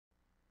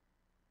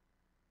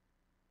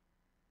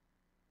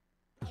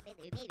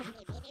Boy,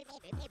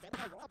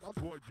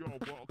 you're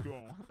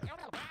welcome.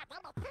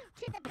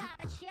 To the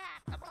barber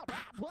shop.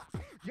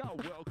 You're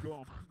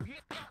welcome.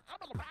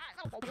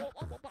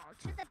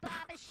 To the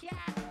barber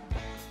shop.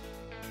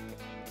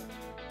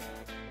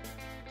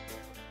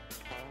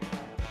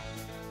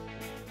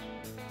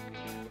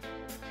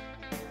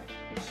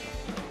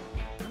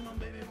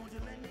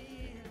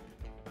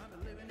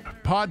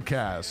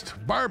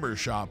 Podcast,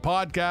 Barbershop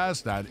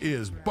Podcast. That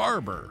is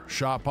Barber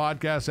Shop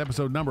Podcast,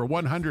 episode number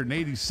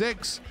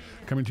 186,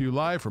 coming to you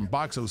live from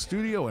Boxo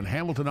Studio in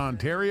Hamilton,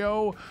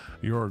 Ontario.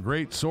 Your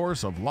great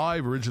source of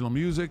live original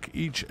music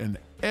each and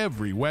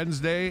every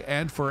Wednesday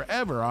and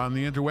forever on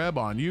the interweb,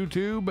 on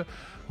YouTube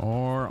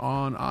or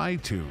on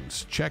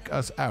iTunes. Check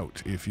us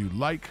out. If you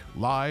like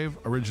live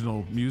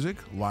original music,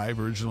 live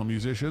original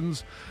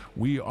musicians,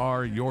 we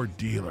are your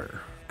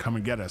dealer. Come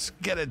and get us.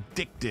 Get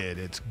addicted.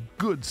 It's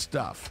good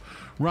stuff.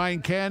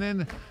 Ryan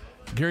Cannon,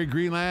 Gary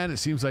Greenland. It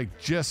seems like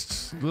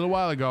just a little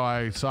while ago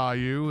I saw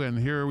you, and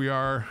here we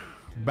are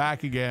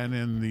back again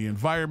in the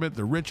environment,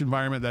 the rich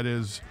environment that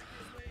is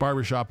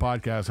Barbershop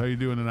Podcast. How you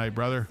doing tonight,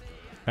 brother?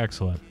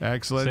 Excellent.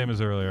 Excellent. Same as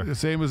earlier. The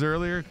same as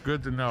earlier?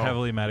 Good to know.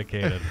 Heavily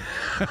medicated.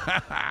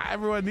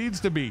 Everyone needs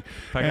to be. In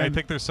fact, I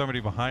think there's somebody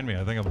behind me.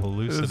 I think I'm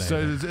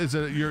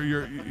hallucinating.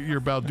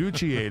 You're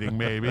Balducciating,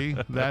 maybe.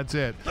 That's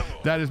it.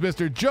 That is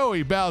Mr.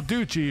 Joey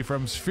Balducci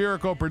from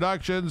Spherical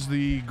Productions,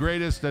 the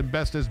greatest and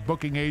bestest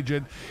booking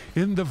agent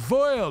in the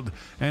world.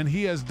 And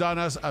he has done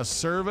us a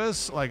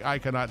service like I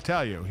cannot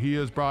tell you. He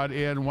has brought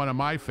in one of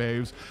my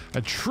faves,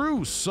 a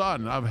true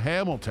son of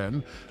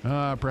Hamilton.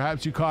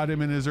 Perhaps you caught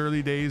him in his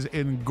early days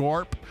in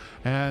Gorp,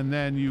 and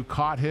then you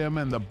caught him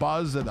in the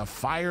buzz and the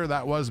fire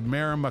that was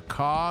Mayor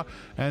McCaw,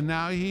 and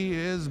now he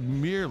is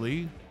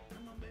merely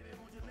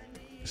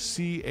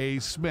C.A.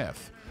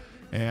 Smith.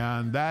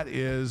 And that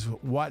is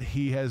what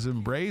he has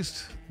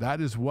embraced. That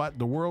is what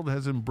the world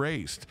has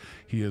embraced.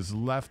 He has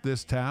left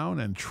this town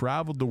and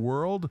traveled the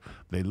world.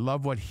 They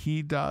love what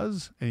he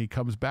does, and he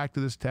comes back to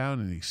this town,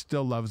 and he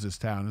still loves this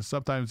town. And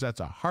sometimes that's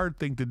a hard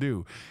thing to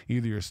do.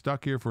 Either you're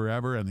stuck here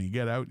forever, and you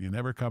get out, and you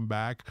never come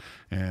back.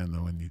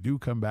 And when you do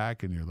come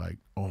back, and you're like,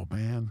 oh,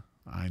 man,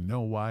 I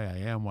know why I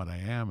am what I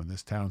am, and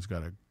this town's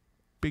got a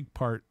big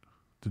part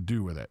to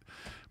do with it.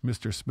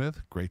 Mr.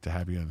 Smith, great to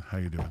have you in. How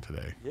you doing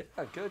today? Yeah,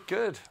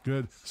 good.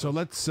 So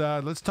let's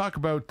talk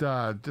about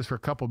just for a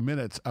couple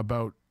minutes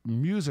about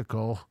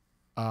musical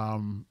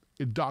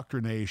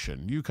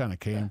indoctrination. You kind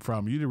of came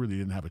from, you really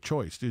didn't have a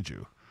choice, did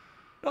you?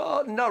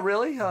 Not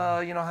really.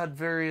 I had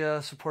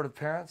very supportive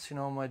parents.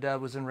 My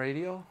dad was in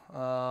radio.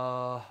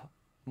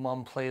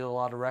 Mom played a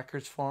lot of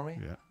records for me.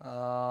 Yeah.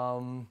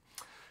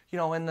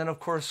 And then of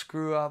course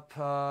grew up.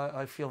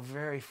 I feel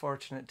very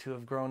fortunate to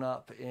have grown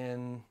up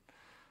in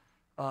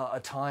a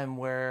time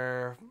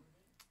where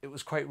it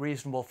was quite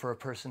reasonable for a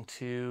person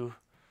to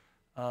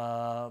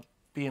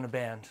be in a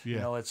band.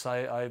 Yeah.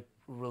 I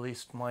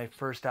released my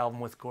first album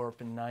with Gorp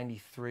in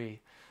 '93.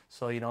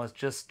 So,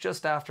 it's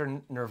just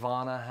after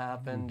Nirvana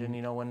happened. Mm-hmm.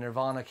 And, when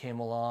Nirvana came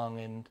along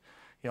and,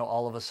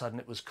 all of a sudden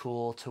it was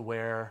cool to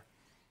wear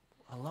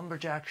a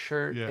lumberjack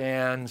shirt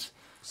and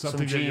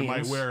something some that you jeans.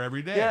 might wear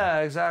every day. Yeah,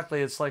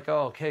 exactly. It's like,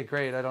 oh, okay,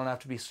 great. I don't have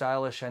to be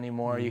stylish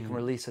anymore. Mm-hmm. You can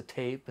release a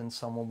tape and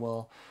someone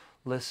will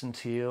listen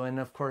to you. And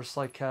of course,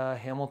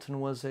 Hamilton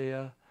was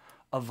a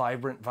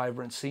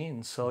vibrant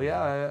scene. So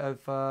yeah,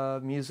 I've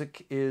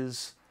music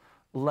is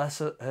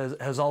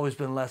has always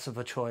been less of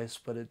a choice,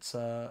 but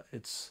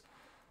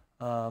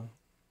I'm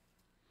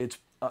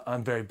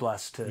very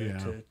blessed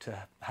to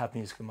have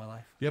music in my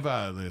life. You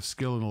have a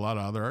skill in a lot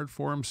of other art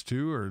forms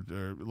too, or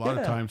a lot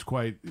of times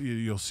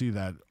you'll see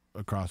that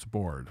across the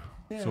board.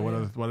 Yeah, so what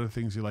are the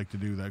things you like to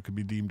do that could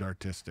be deemed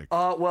artistic?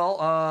 I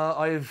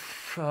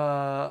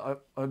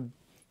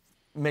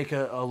make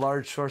a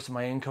large source of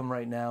my income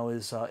right now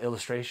is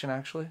illustration,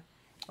 actually.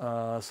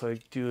 So I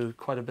do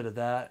quite a bit of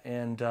that,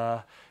 and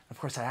of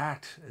course I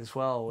act as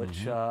well,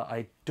 which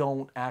I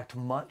don't act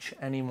much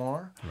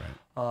anymore.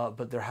 Right.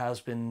 But there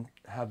have been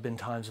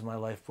times in my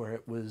life where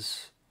it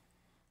was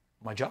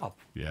my job.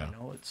 Yeah.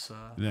 It's.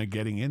 Now,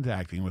 getting into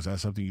acting, was that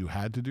something you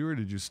had to do, or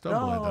did you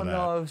stumble into that?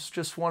 No, I was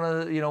just one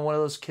of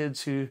those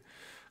kids who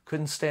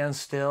couldn't stand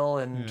still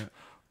and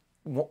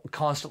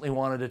constantly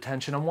wanted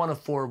attention. I'm one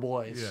of 4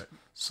 boys. Yeah.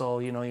 So,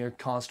 you're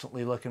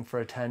constantly looking for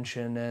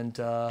attention, and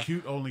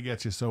cute only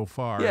gets you so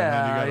far.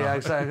 Yeah, and then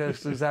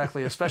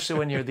exactly. Especially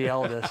when you're the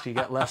eldest, you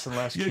get less and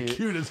less you cute. Get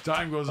cute as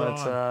time goes on.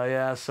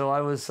 So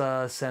I was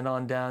sent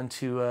on down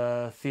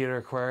to Theatre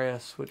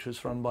Aquarius, which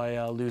was run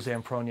by Lou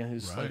Zampronia,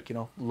 who's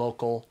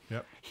local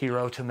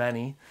hero to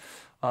many,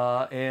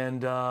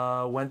 and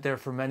went there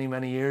for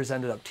many years.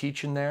 Ended up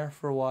teaching there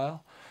for a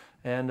while.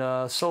 And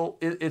so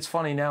it's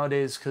funny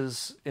nowadays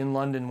because in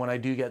London, when I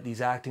do get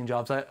these acting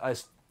jobs, I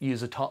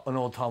use an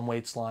old Tom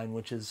Waits line,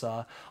 which is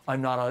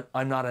I'm not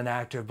an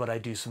actor, but I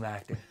do some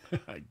acting.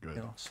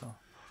 Good.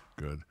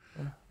 Good.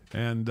 Yeah.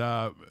 And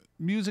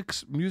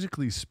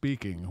musically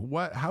speaking,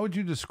 how would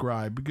you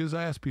describe? Because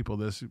I ask people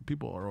this.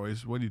 People are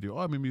always, "What do you do?" "Oh,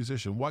 I'm a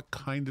musician." "What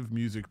kind of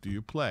music do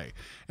you play?"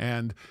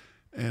 And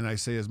And I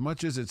say, as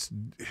much as it's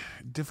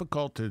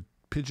difficult to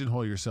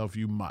pigeonhole yourself,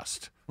 you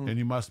must, and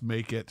you must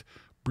make it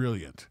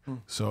brilliant.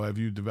 So have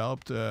you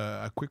developed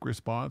a quick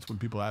response when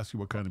people ask you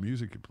what kind of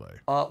music you play?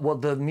 Well,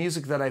 the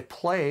music that I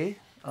play,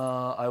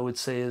 I would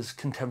say, is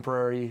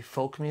contemporary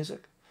folk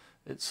music.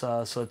 It's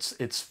so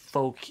it's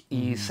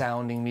folk-y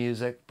sounding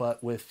music,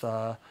 but with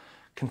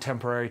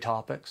contemporary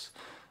topics.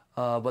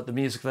 But the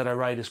music that I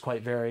write is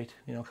quite varied,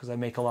 because I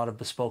make a lot of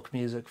bespoke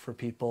music for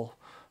people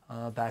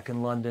back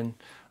in London.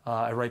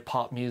 I write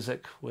pop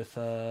music with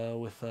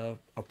a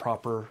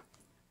proper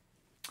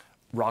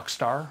rock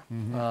star,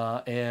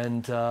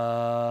 and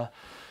I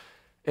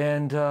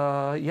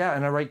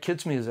write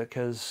kids music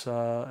as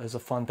a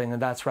fun thing,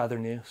 and that's rather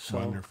new. So,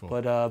 wonderful.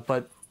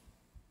 But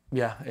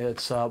yeah,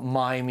 it's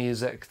my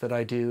music that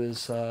I do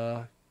is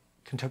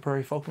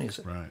contemporary folk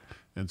music. Right.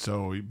 And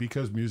so,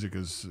 because music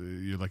is,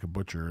 you're like a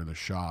butcher in a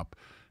shop,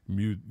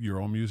 your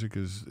own music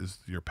is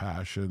your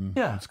passion.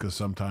 Yeah. It's because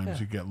sometimes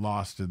you get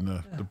lost in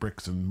the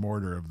bricks and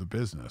mortar of the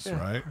business,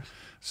 right?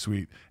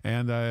 Sweet.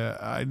 And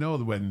I know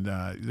that when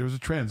there was a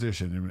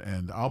transition,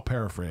 and I'll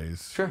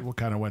paraphrase what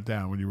kind of went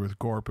down. When you were with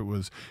Gorp, it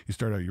was, you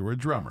started out, you were a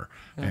drummer,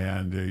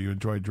 and you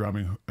enjoyed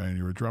drumming, and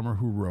you were a drummer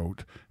who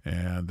wrote,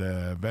 and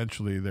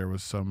eventually there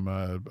was some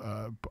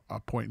a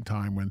point in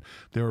time when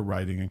they were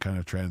writing and kind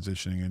of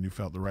transitioning, and you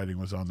felt the writing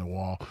was on the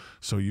wall,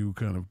 so you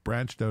kind of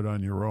branched out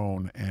on your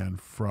own,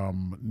 and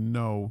from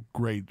no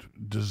great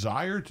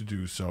desire to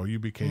do so, you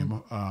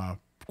became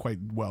quite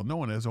well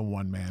known as a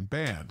one-man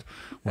band,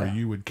 where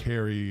you would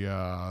carry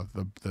the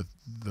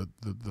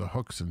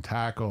hooks and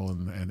tackle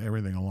and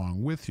everything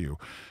along with you,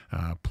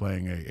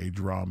 playing a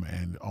drum,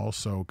 and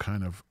also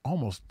kind of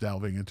almost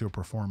delving into a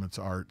performance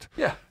art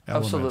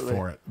element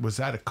for it. Was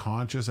that a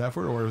conscious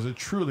effort, or was it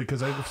truly,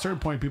 because at a certain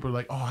point people are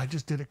like, oh, I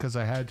just did it because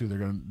I had to.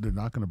 They're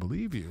not going to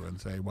believe you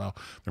and say, well,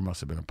 there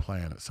must have been a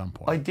plan at some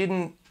point. I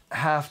didn't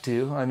have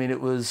to. I mean,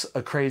 it was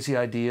a crazy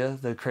idea,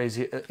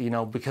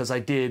 because I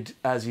did,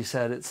 as you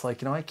said, it's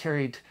like, I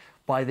carried,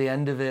 by the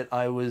end of it,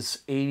 I was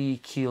 80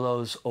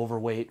 kilos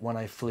overweight when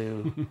I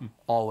flew,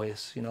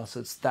 always, so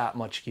it's that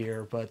much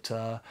gear. But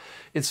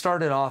it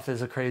started off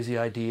as a crazy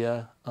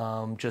idea,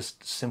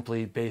 just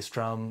simply bass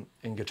drum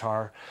and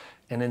guitar.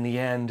 And in the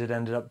end, it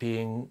ended up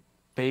being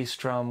bass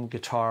drum,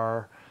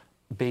 guitar,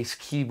 bass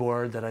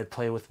keyboard that I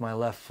play with my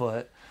left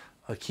foot,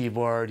 a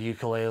keyboard,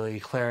 ukulele,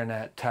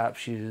 clarinet, tap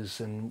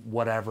shoes, and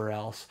whatever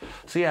else.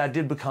 So yeah, it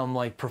did become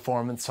like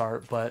performance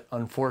art, but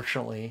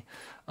unfortunately,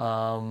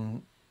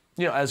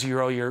 as you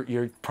grow,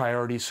 your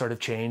priorities sort of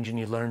change, and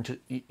you learn to.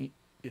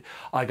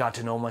 I got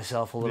to know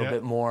myself a little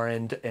bit more,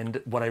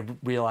 and what I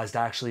realized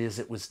actually is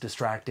it was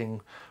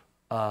distracting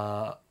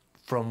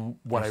from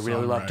what I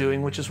really love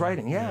doing, which is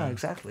writing. Yeah,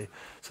 exactly.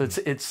 So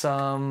it's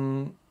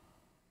so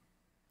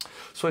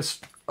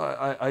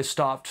I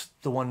stopped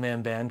the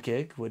one-man band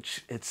gig,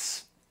 which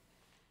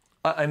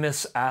I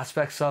miss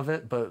aspects of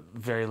it, but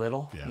very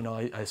little.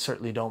 Yeah. I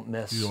certainly don't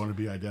miss. You don't want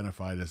to be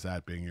identified as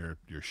that being your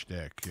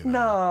shtick.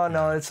 No.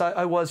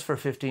 I was for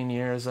 15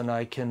 years, and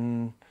I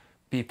can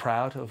be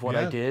proud of what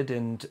I did,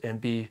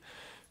 and be,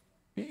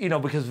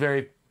 because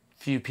very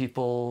few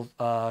people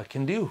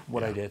can do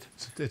what I did.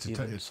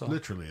 It's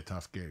literally a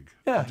tough gig.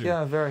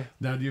 Yeah, very.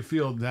 Now, do you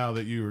feel now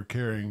that you are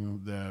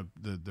carrying the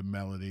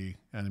melody,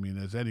 and I mean,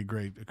 as any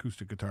great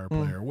acoustic guitar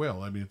player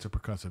will, I mean, it's a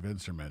percussive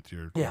instrument.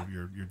 You're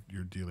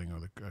dealing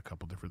with a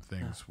couple different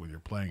things when you're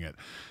playing it.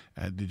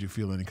 Did you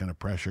feel any kind of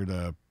pressure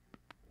to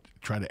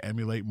try to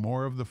emulate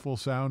more of the full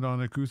sound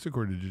on acoustic,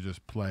 or did you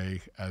just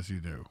play as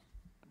you do?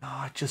 No,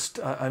 I just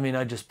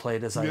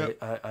played as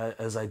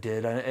I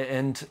did,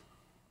 and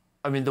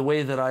I mean, the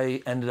way that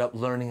I ended up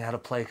learning how to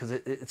play, because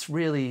it's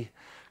really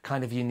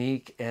kind of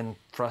unique and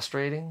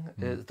frustrating,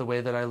 the way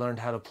that I learned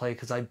how to play,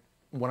 because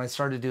when I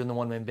started doing the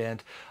one-man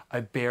band, I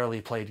barely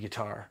played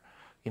guitar,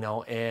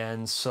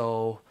 and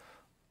so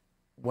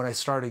when I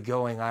started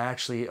going, I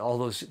actually, all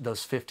those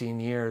 15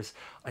 years,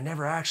 I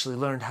never actually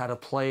learned how to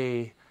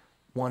play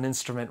one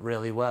instrument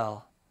really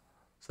well.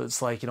 So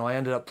it's like, I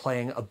ended up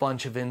playing a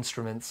bunch of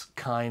instruments,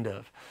 kind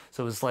of.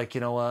 So it was like,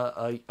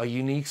 a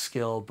unique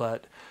skill,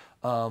 but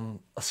a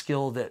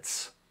skill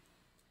that's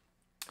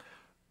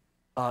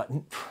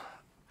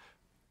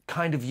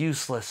kind of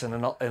useless in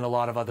a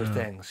lot of other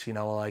things.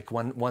 Like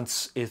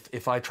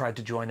if I tried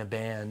to join a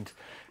band,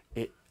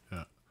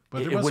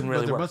 But there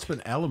must have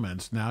been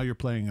elements. Now you're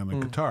playing on the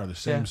guitar, the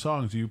same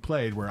songs you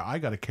played, where I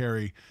got to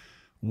carry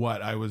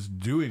what I was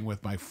doing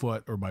with my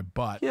foot or my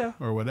butt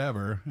or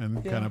whatever,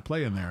 and kind of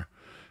play in there,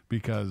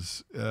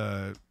 because.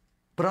 But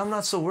I'm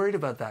not so worried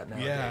about that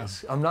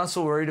nowadays. Yeah. I'm not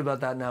so worried about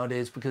that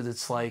nowadays, because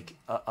it's like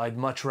I'd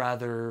much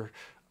rather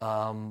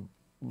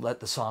let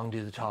the song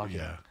do the talking.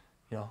 Yeah.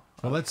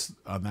 Well,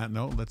 on that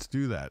note, let's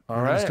do that. All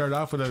We're right. going to start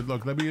off with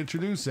look, let me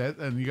introduce it,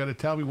 and you got to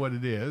tell me what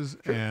it is,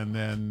 and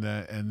then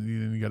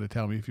you got to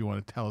tell me if you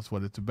want to tell us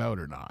what it's about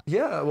or not.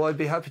 Yeah, well, I'd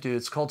be happy to.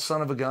 It's called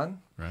Son of a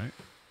Gun. Right.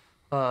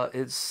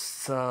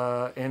 It's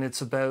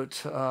about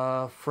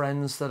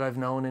friends that I've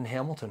known in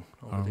Hamilton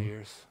over the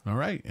years. All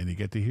right, and you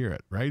get to hear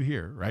it right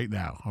here, right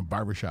now on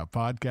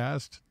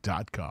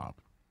barbershoppodcast.com.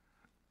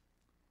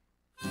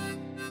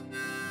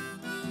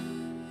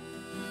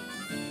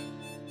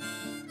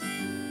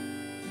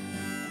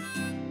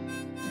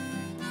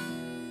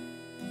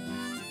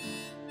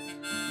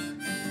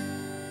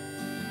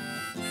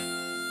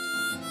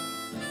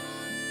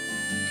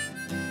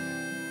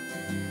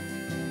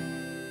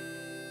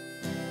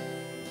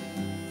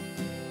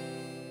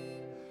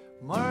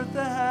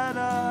 Martha had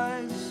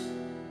eyes,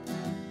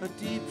 a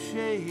deep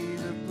shade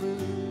of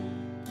blue.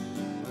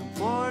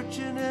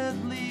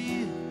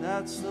 Unfortunately,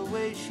 that's the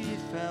way she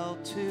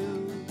felt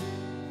too.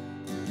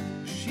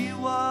 She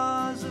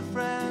was a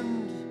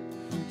friend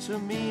to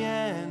me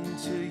and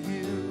to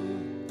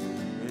you,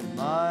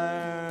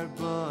 admired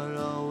but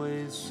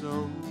always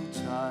so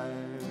tired.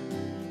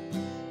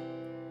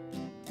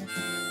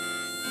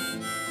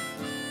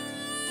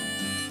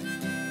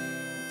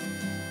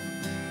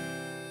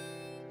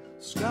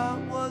 Scott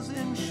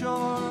wasn't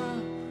sure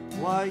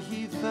why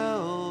he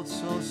felt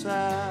so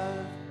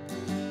sad.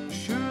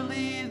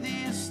 Surely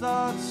these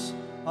thoughts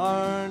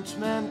aren't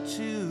meant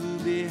to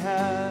be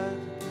had.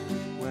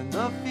 When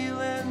the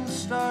feeling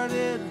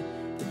started,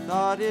 he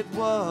thought it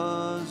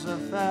was a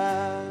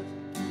fad.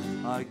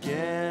 I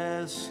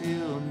guess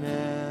he'll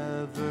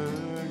never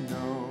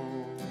know.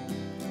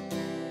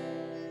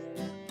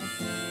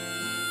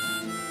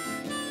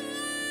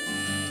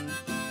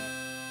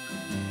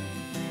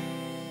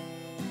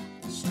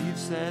 Steve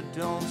said,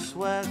 don't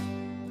sweat,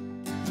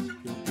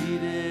 you'll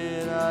beat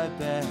it, I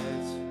bet.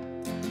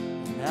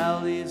 And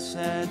Allie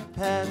said,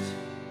 pet,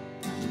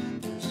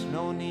 there's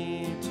no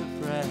need to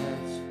fret.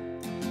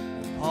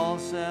 And Paul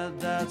said,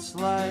 that's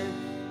life,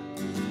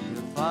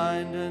 you'll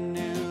find a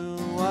new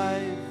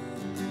wife.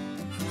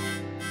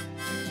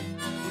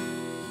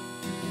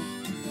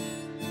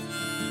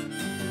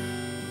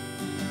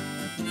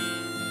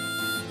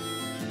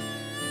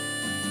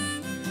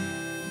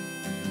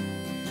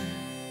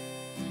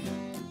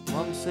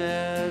 Mom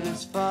said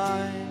it's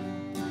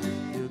fine,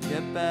 you'll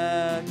get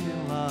back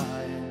in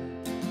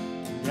line.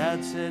 And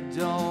Dad said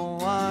don't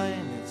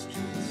whine, it's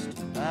just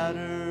a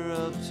matter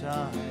of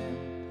time.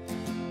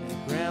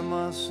 And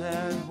Grandma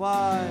said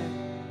why,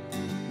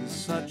 he's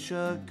such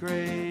a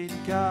great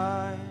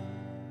guy.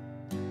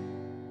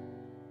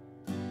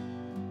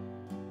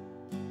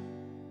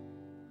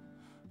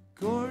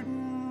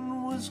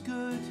 Gordon was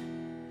good,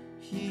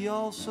 he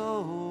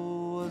also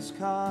was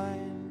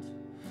kind.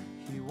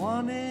 He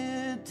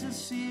wanted to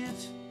see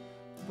it,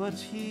 but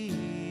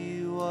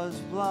he was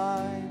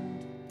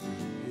blind.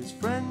 His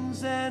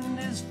friends and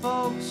his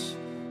folks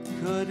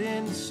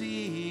couldn't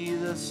see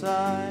the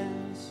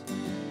signs.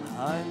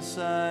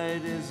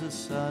 Hindsight is the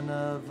son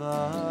of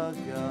a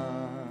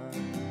gun.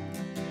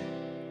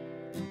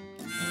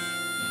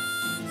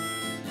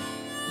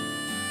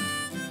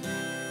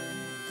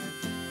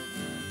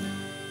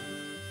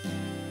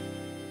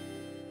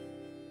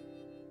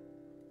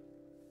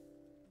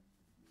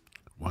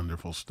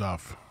 Wonderful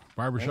stuff.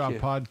 Barbershop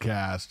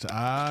Podcast.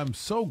 I'm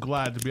so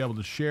glad to be able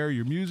to share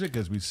your music.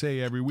 As we say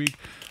every week,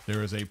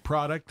 there is a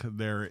product,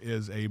 there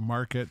is a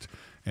market,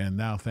 and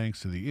now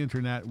thanks to the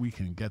internet, we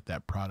can get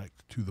that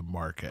product to the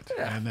market.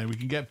 Yeah. And then we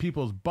can get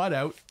people's butt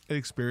out and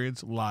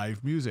experience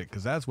live music,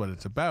 because that's what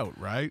it's about,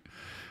 right?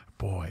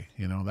 Boy,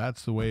 you know,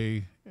 that's the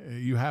way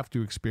you have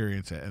to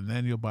experience it. And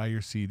then you'll buy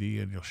your CD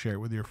and you'll share it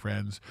with your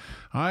friends.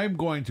 I'm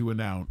going to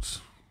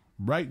announce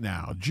right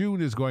now, June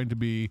is going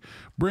to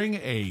bring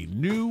a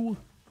new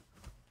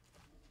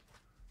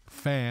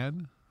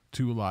fan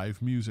to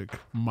Live Music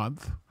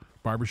Month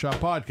Barbershop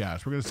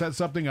Podcast. We're going to set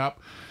something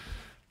up.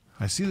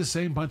 I see the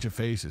same bunch of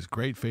faces,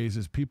 great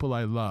faces, people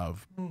I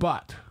love,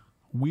 but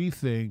we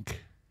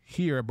think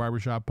here at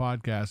Barbershop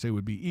Podcast it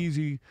would be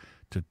easy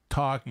to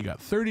talk. You got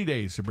 30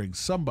 days to bring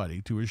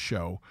somebody to a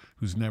show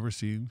who's never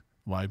seen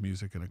live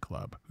music in a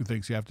club, who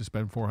thinks you have to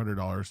spend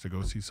 $400 to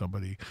go see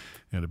somebody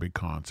at a big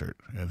concert.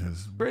 And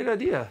his great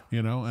idea,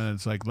 you know, and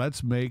it's like,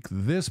 let's make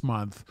this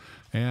month,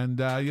 and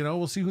you know,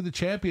 we'll see who the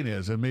champion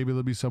is, and maybe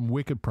there'll be some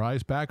wicked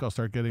prize pack. I'll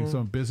start getting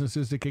some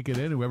businesses to kick it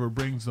in. Whoever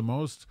brings the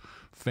most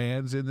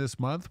fans in this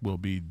month will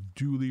be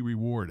duly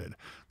rewarded.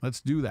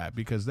 Let's do that,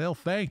 because they'll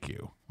thank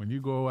you when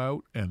you go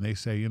out and they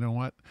say, you know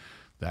what,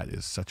 that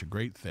is such a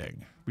great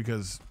thing,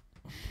 because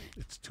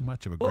it's too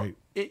much of a great...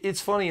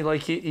 It's funny,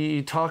 like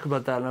you talk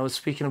about that, and I was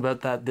speaking about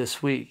that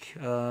this week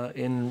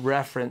in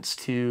reference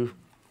to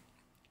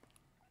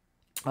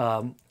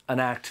an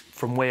act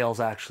from Wales,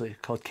 actually,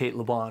 called Kate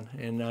LeBon.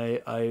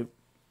 And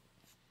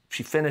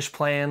she finished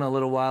playing a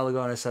little while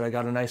ago, and I said, I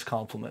got a nice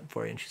compliment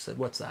for you. And she said,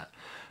 what's that?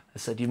 I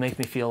said, you make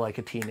me feel like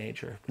a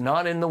teenager.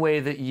 Not in the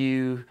way that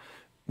you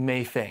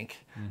may think.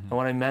 And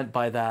what I meant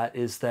by that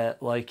is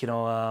that, like, you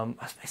know,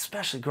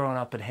 especially growing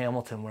up in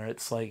Hamilton, where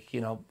it's like, you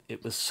know,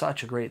 it was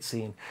such a great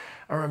scene.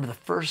 I remember the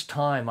first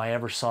time I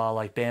ever saw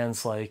like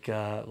bands like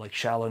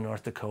Shallow,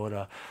 North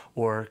Dakota,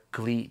 or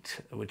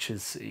Gleet, which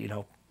is, you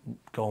know,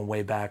 going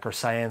way back, or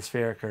Cyan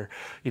Spheric, or,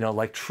 you know,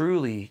 like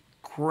truly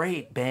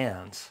great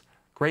bands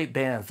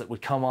that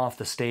would come off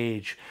the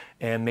stage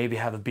and maybe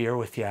have a beer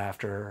with you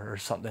after or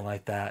something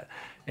like that,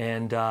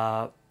 and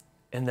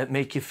that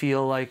make you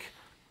feel like,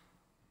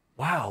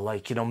 wow,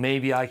 like,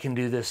 maybe I can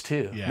do this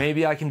too. Yeah.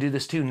 Maybe I can do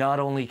this too.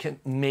 Not only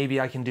maybe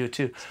I can do it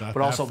too, but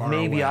also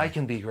maybe I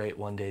can be great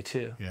one day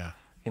too. Yeah.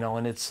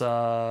 And it's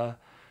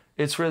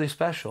really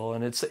special.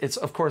 And it's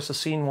of course, the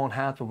scene won't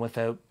happen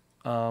without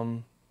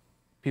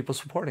people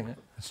supporting it.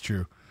 It's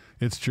true.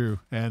 It's true.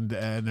 And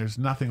there's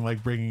nothing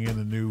like bringing in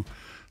a new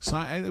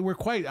sign.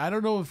 I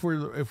don't know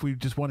if we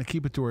just want to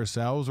keep it to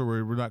ourselves, or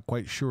we're not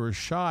quite sure or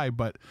shy,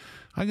 but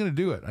I'm going to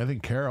do it. I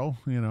think Carol,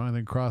 I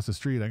think across the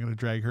street, I'm going to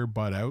drag her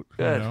butt out.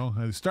 Good.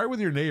 Start with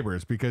your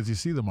neighbors, because you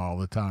see them all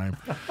the time.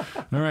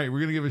 All right, we're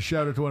going to give a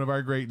shout out to one of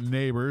our great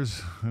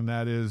neighbors, and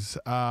that is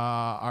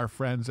our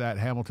friends at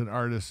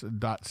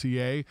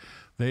hamiltonartists.ca.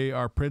 They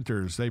are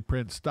printers. They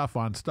print stuff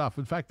on stuff.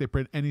 In fact, they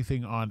print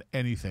anything on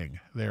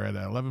anything. They're at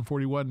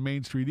 1141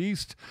 Main Street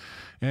East,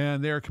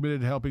 and they're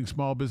committed to helping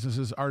small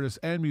businesses, artists,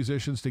 and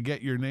musicians to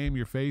get your name,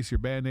 your face, your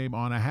band name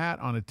on a hat,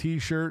 on a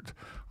T-shirt,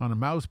 on a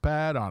mouse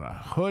pad, on a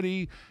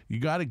hoodie. You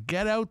got to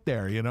get out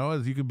there,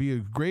 as you can be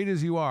as great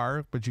as you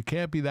are, but you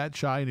can't be that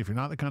shy. And if you're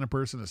not the kind of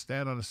person to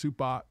stand on a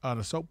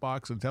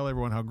soapbox and tell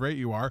everyone how great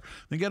you are,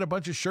 then get a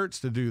bunch of shirts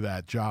to do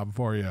that job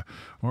for you,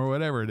 or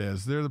whatever it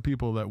is. They're the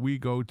people that we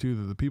go to.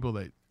 They're the people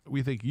that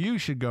we think you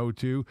should go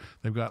to.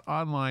 They've got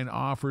online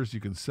offers. You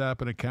can set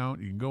up an account.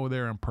 You can go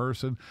there in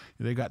person.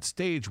 They've got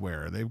stage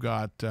wear. They've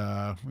got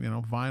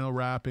vinyl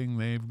wrapping.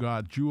 They've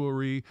got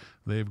jewelry.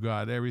 They've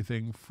got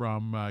everything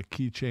from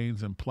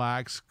keychains and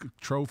plaques,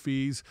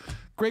 trophies.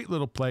 Great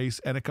little place,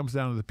 and it comes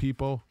down to the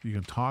people. You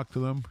can talk to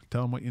them,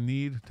 tell them what you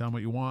need, tell them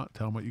what you want,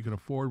 tell them what you can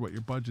afford, what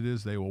your budget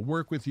is. They will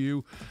work with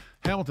you.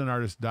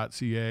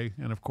 HamiltonArtists.ca,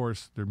 and of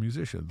course, they're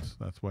musicians.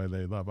 That's why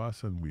they love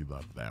us, and we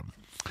love them.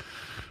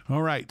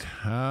 All right,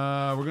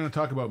 we're going to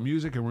talk about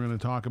music, and we're going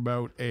to talk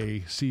about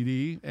a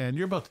CD. And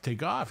you're about to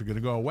take off. You're going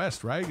to go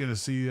west, right? You're going to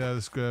see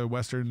this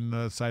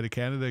western side of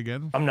Canada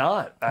again. I'm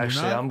not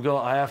actually.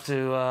 Not? I have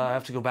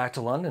to go back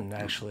to London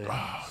actually.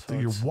 Oh, so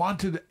you're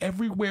wanted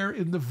everywhere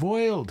in the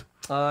world.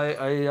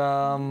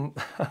 I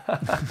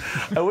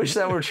wish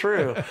that were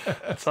true.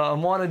 So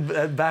I'm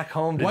wanted back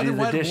home to do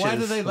the dishes. Why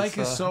do they like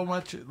you so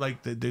much?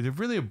 Like they've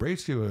really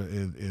embraced you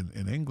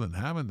in England,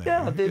 haven't they?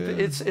 Yeah,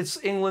 it's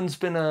England's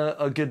been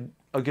a good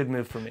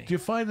move for me. Do you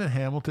find that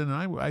Hamilton?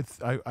 And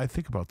I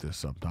think about this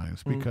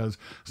sometimes, because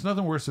it's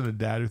nothing worse than a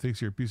dad who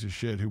thinks you're a piece of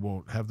shit who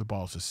won't have the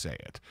balls to say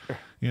it. Sure.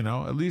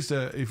 At least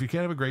if you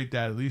can't have a great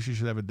dad, at least you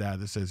should have a dad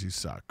that says you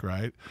suck,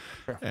 right?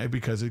 Sure.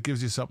 Because it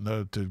gives you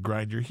something to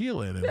grind your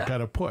heel in and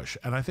kind of push.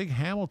 And I think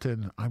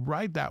Hamilton, I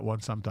ride that one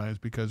sometimes,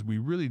 because we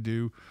really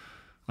do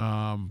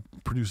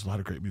produce a lot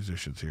of great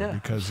musicians here.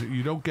 Because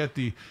you don't get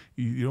the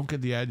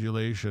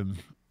adulation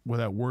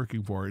without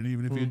working for it. And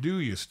even if you do,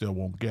 you still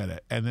won't get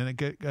it. And then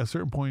at a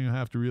certain point, you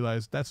have to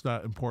realize that's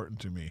not important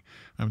to me.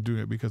 I'm doing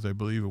it because I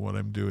believe in what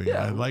I'm doing.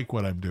 Yeah. I like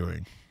what I'm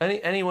doing.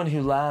 Anyone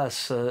who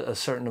lasts a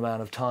certain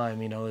amount of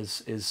time,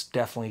 is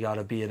definitely got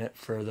to be in it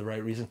for the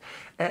right reason.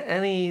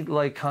 Any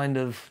kind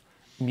of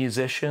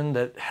musician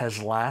that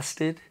has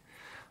lasted,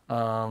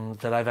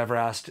 that I've ever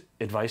asked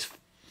advice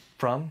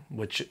from,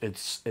 which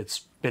it's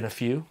been a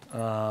few,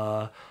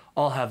 all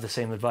have the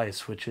same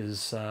advice, which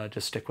is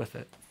just stick with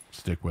it.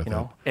 Stick with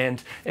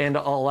it. And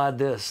I'll add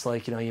this,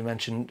 you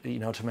mentioned,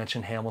 to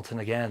mention Hamilton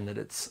again,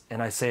 that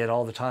and I say it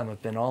all the time,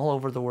 I've been all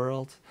over the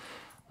world,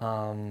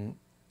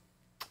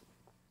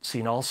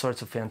 seen all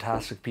sorts of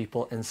fantastic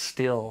people, and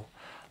still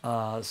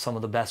some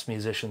of the best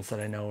musicians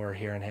that I know are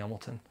here in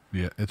Hamilton.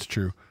 Yeah, it's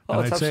true. Oh,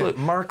 it's absolute.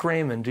 Mark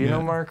Raymond. Do you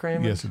know Mark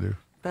Raymond? Yes, I do.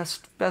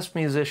 Best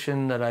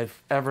musician that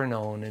I've ever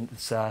known,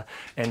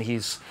 and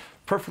he's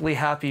perfectly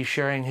happy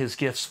sharing his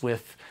gifts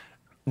with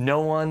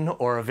no one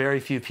or a very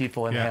few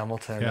people in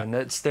Hamilton, and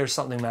there's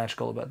something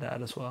magical about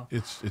that as well.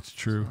 It's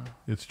true.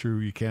 It's true.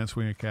 You can't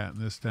swing a cat in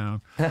this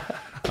town.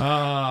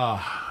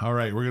 All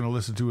right, we're going to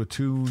listen to a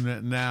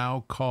tune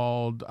now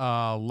called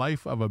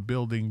 "Life of a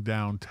Building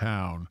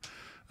Downtown."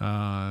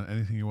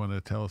 Anything you want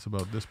to tell us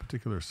about this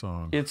particular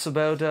song? It's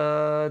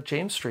about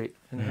James Street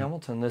in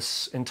Hamilton.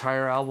 This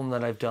entire album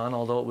that I've done,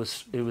 although it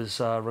was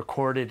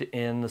recorded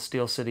in the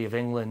Steel City of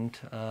England,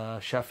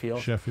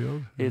 Sheffield.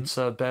 Sheffield. It's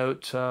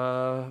about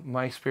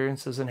my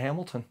experiences in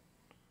Hamilton,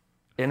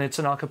 and it's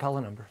an a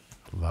cappella number.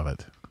 Love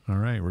it. All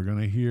right, we're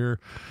going to hear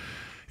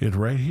it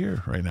right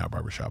here, right now.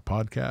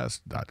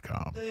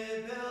 BarbershopPodcast.com.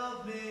 They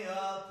built me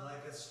up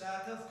like a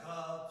stack of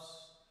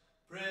cups,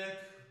 brick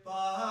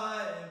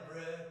by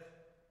brick,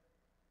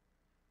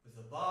 with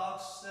a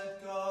box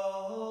that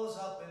goes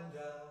up and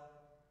down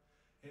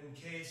in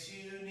case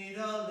you need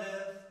a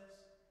lift.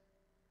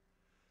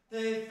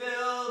 They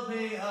filled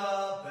me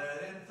up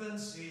at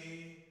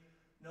infancy,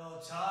 no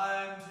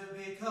time to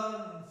be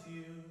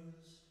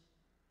confused.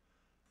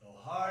 Though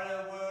hard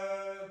at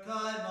work,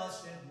 I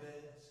must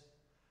admit,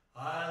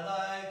 I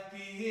like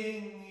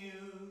being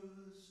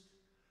used.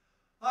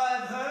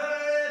 I've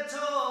heard it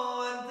told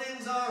when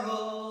things are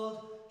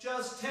old,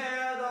 just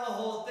tear the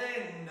whole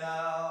thing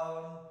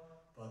down.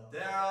 But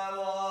there I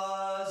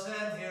was,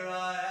 and here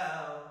I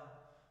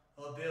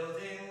am, a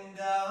building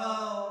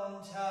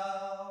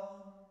downtown.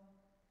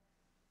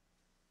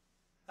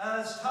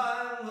 As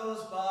time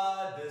goes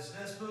by,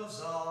 business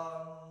moves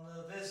on,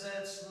 the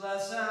visits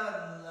less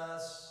and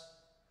less.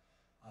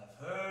 I've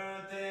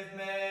heard they've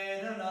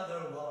made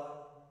another one.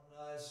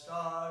 I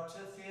start to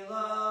feel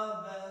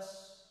a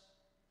mess.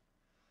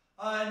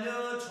 I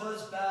knew it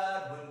was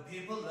bad when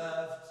people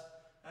left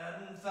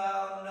and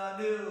found a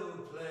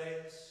new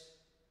place.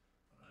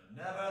 But I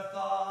never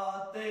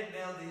thought they'd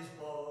nail these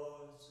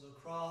boards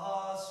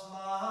across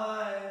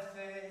my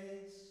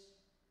face.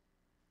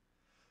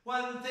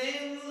 When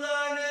things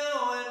are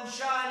new and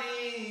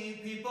shiny,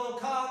 people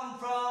come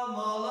from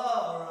all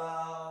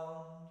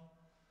around.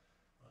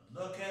 But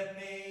look at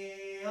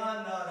me,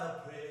 I'm not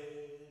a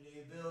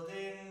pretty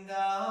building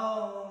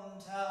downtown.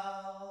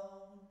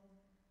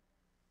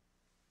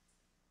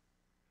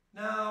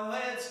 Now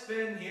it's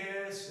been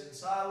years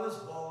since I was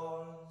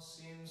born,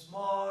 seems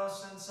more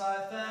since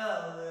I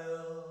fell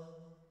ill.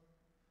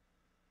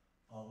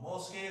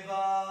 Almost gave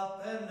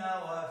up and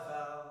now I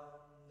found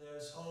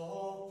there's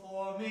hope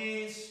for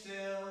me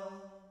still.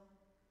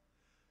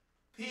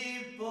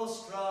 People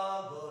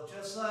struggle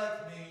just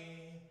like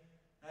me,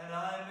 and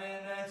I'm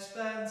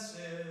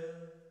inexpensive.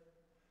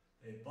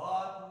 They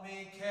bought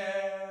me,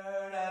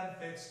 cared, and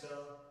fixed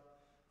up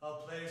a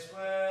place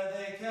where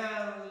they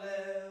can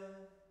live.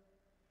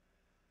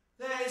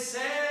 They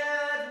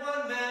said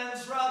one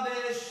man's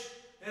rubbish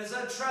is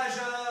a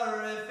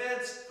treasure if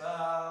it's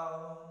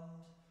found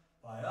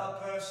by a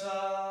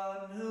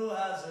person who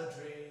has a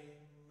dream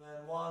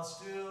and wants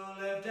to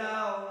live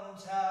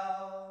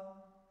downtown.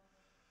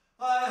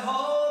 I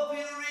hope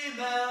you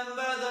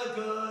remember the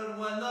good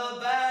when the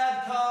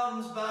bad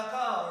comes back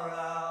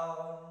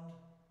around,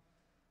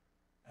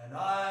 and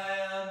I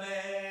am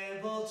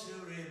able to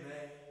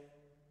remain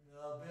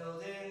a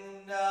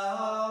building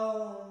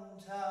downtown.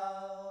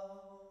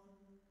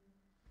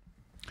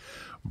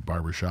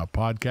 Barbershop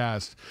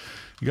Podcast.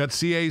 You got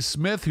C.A.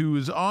 Smith, who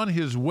is on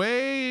his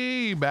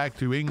way back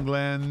to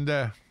England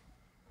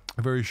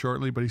very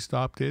shortly, but he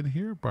stopped in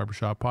here,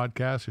 Barbershop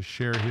Podcast, to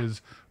share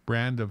his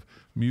brand of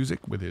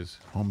music with his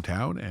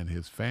hometown and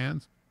his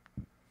fans.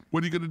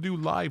 What are you going to do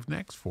live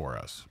next for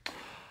us?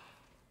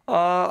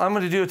 I'm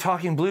going to do a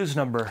talking blues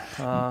number.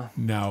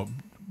 Now,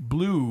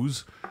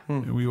 blues,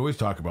 we always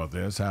talk about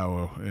this,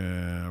 how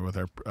with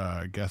our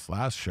guest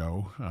last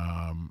show,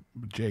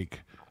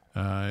 Jake,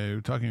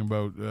 talking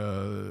about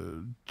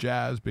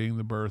jazz being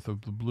the birth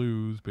of the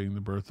blues, being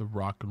the birth of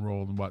rock and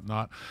roll and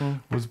whatnot.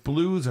 Was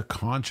blues a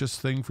conscious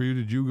thing for you?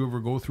 Did you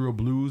ever go through a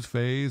blues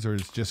phase, or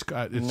it's just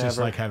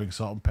like having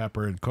salt and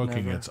pepper and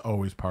cooking? Never. It's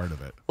always part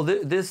of it. Well,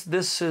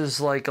 this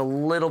is like a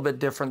little bit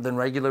different than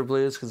regular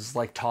blues because it's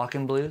like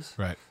talking blues.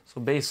 Right.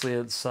 So basically,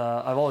 it's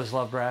I've always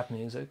loved rap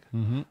music,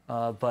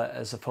 but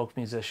as a folk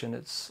musician,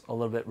 it's a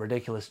little bit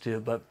ridiculous to do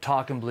it. But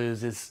talking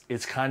blues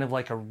it's kind of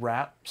like a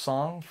rap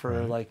song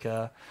for like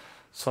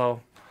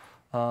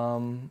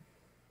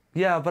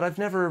yeah. But I've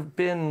never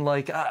been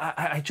like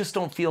I just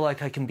don't feel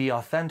like I can be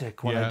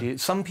authentic when I do.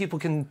 Some people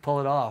can pull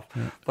it off,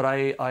 but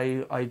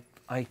I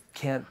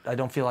can't. I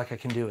don't feel like I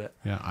can do it.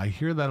 Yeah, I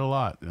hear that a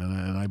lot,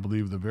 and I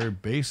believe the very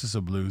basis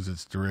of blues,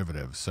 it's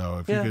derivative.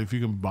 So if you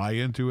can buy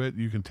into it,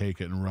 you can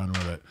take it and run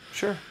with it.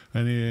 Sure.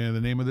 And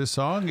the name of this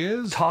song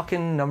is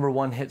Talkin'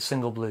 #1 Hit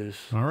Single Blues.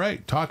 All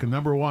right, Talkin'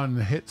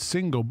 #1 Hit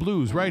Single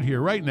Blues right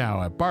here, right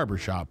now at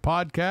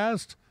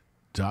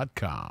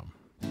barbershoppodcast.com.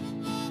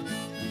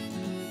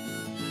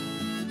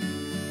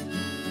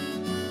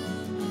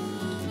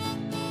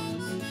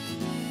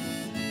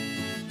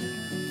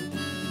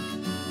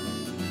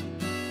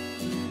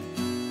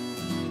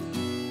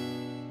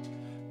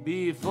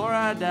 Before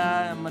I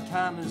die and my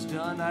time is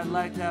done, I'd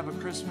like to have a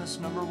Christmas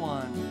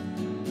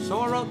 #1. So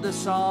I wrote this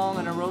song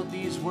and I wrote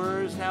these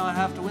words. Now I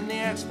have to win the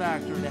X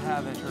Factor to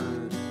have it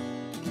heard.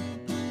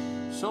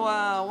 So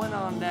I went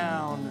on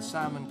down to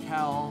Simon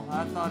Cowell.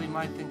 I thought he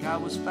might think I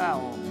was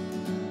foul,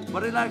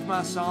 but he liked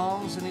my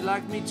songs and he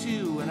liked me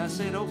too. And I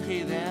said,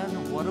 okay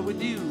then, what do we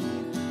do?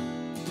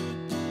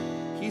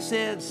 He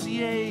said,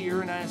 C.A.,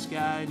 you're a nice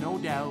guy, no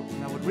doubt,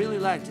 and I would really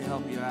like to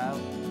help you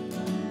out.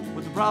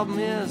 But the problem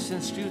is,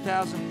 since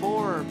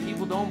 2004,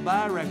 people don't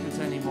buy records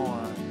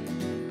anymore.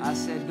 I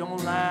said,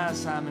 don't lie,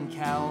 Simon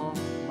Cowell.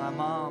 My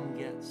mom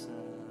gets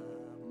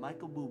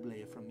Michael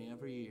Bublé from me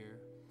every year.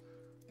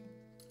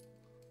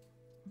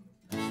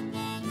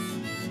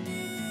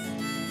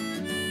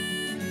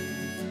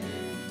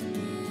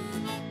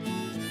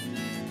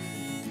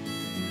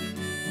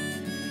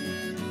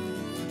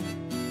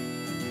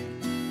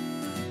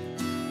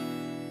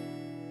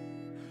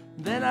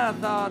 Then I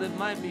thought it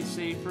might be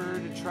safer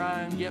to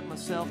try and get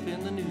myself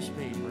in the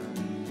newspaper.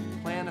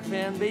 Plant a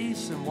fan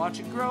base and watch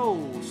it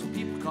grow, so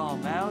people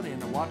come out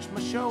and watch my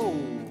show.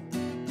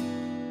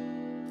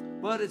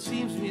 But it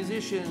seems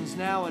musicians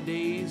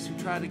nowadays who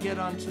try to get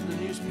onto the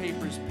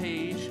newspaper's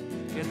page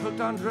get hooked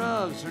on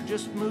drugs or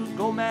just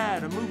go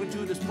mad and move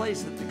into this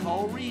place that they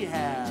call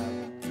rehab.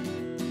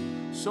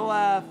 So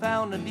I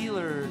found a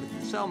dealer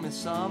to sell me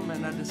some,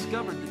 and I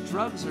discovered that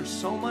drugs are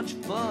so much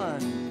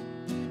fun.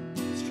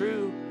 It's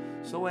true.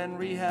 So when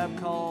rehab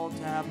called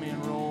to have me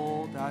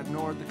enrolled, I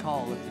ignored the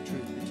call, if the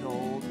truth be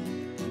told.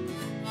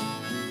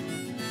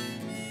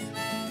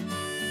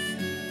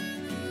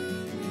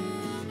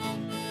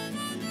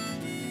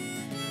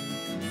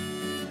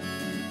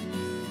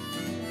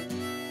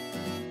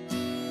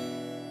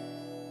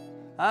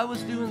 I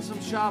was doing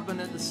some shopping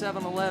at the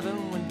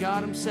 7-Eleven when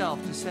God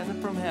himself descended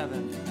from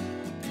heaven.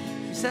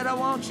 She said, I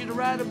want you to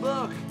write a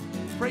book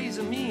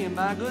praising me and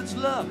my good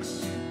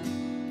looks.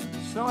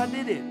 So I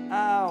did it.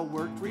 I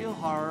worked real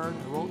hard,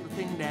 I wrote the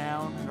thing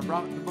down, and I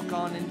brought the book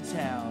on into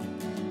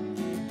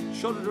town.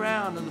 Showed it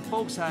around to the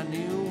folks I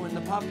knew, and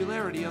the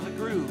popularity of it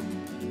grew.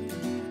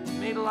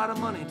 Made a lot of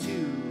money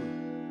too.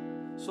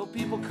 So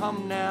people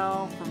come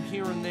now from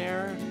here and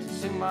there to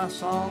sing my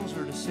songs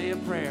or to say a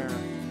prayer.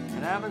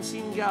 And I haven't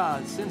seen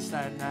God since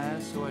that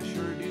night, so I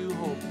sure do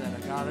hope that I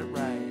got it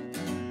right.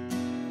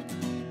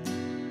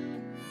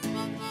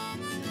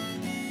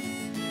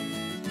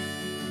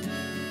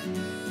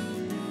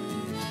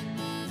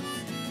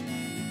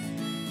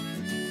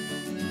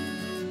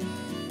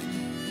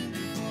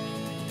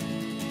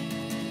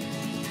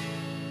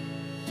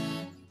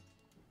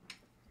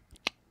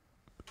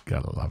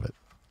 Gotta love it.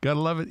 Gotta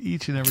love it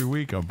each and every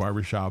week on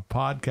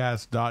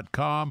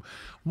barbershoppodcast.com.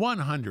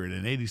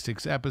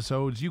 186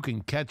 episodes. You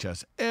can catch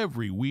us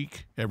every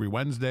week, every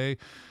Wednesday,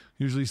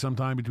 usually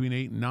sometime between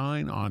 8 and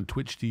 9 on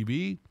Twitch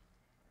TV.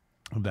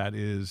 That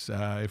is,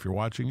 if you're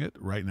watching it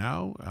right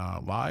now,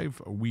 live,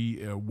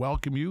 we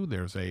welcome you.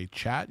 There's a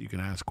chat. You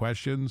can ask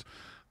questions.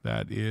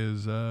 That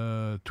is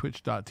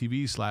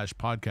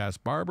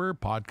twitch.tv/podcastbarber,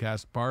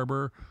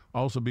 podcastbarber,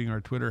 also being our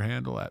Twitter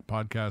handle at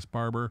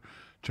podcastbarber.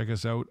 Check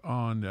us out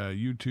on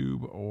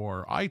YouTube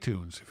or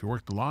iTunes. If you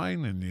work the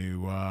line and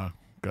you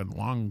got a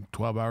long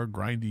 12-hour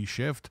grindy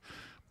shift,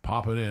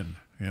 pop it in.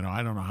 You know,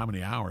 I don't know how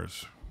many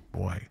hours.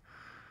 Boy.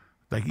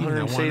 Like even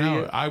that 1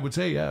 hour, I would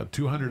say,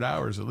 200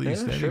 hours at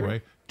least anyway.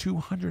 Sure.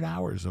 200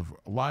 hours of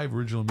live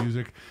original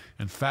music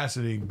and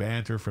fascinating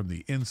banter from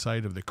the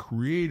insight of the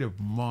creative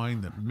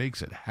mind that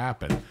makes it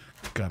happen.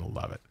 Gotta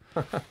love it.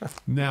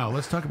 Now,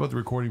 let's talk about the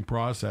recording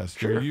process.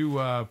 Sure. Do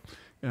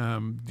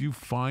you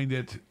find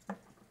it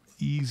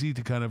easy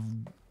to kind of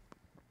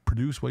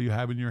produce what you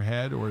have in your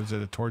head, or is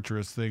it a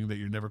torturous thing that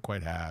you're never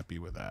quite happy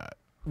with that?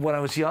 When I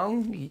was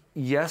young,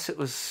 yes, it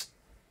was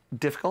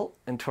difficult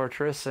and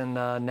torturous, and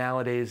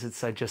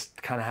nowadays I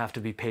just kind of have to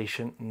be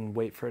patient and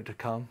wait for it to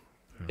come.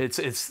 Yeah.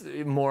 It's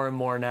more and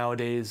more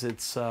nowadays.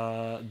 It's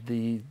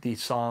the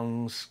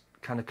songs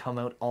kind of come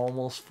out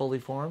almost fully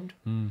formed.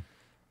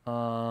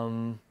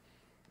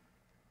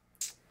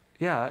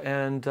 Yeah,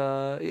 and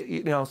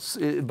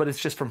but it's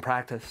just from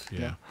practice. Yeah,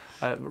 you know?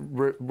 I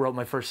wrote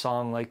my first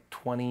song like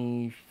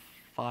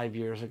 25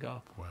 years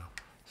ago. Wow.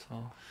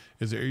 So,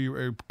 are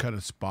you kind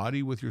of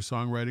spotty with your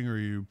songwriting, or are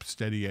you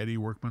steady Eddie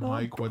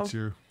workmanlike?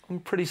 I'm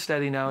pretty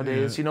steady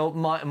nowadays. Yeah. You know,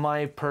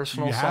 my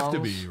personal songs. You have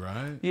to be,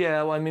 right?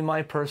 Yeah, well, I mean,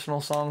 my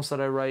personal songs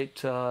that I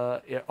write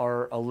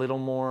are a little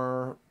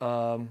more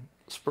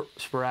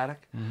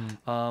sporadic,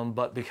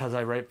 but because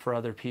I write for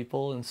other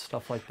people and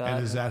stuff like that.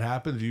 And does that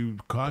happen? Do you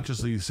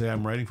consciously say,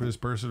 I'm writing for this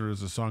person, or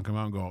does the song come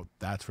out and go,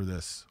 that's for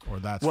this, or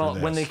that's for this?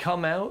 Well, when they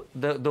come out,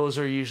 those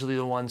are usually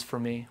the ones for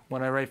me.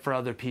 When I write for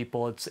other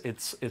people,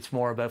 it's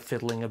more about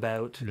fiddling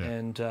about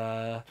and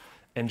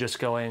just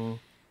going,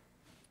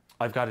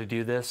 I've got to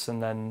do this,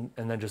 and then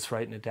just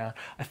writing it down.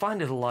 I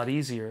find it a lot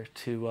easier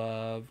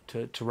to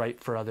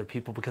write for other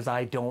people because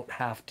I don't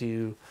have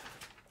to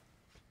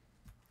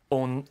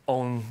own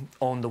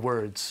the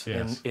words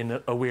in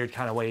a weird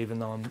kind of way, even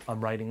though I'm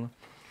writing them.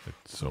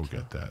 So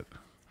get that.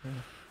 Yeah.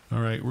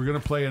 All right, we're gonna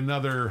play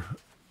another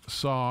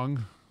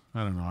song.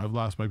 I don't know. I've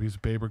lost my piece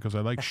of paper because I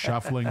like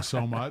shuffling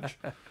so much.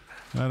 I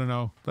don't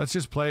know. Let's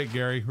just play it,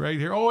 Gary. Right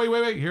here. Oh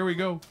wait. Here we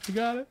go. You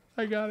got it.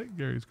 I got it.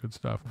 Gary's good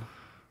stuff.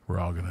 We're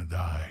all gonna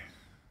die.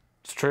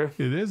 It's true.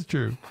 It is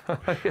true.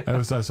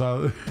 I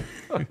saw.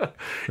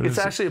 It's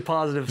actually a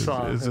positive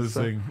song. It's this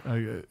thing.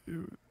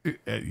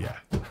 Yeah.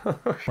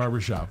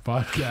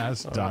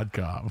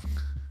 Barbershoppodcast.com.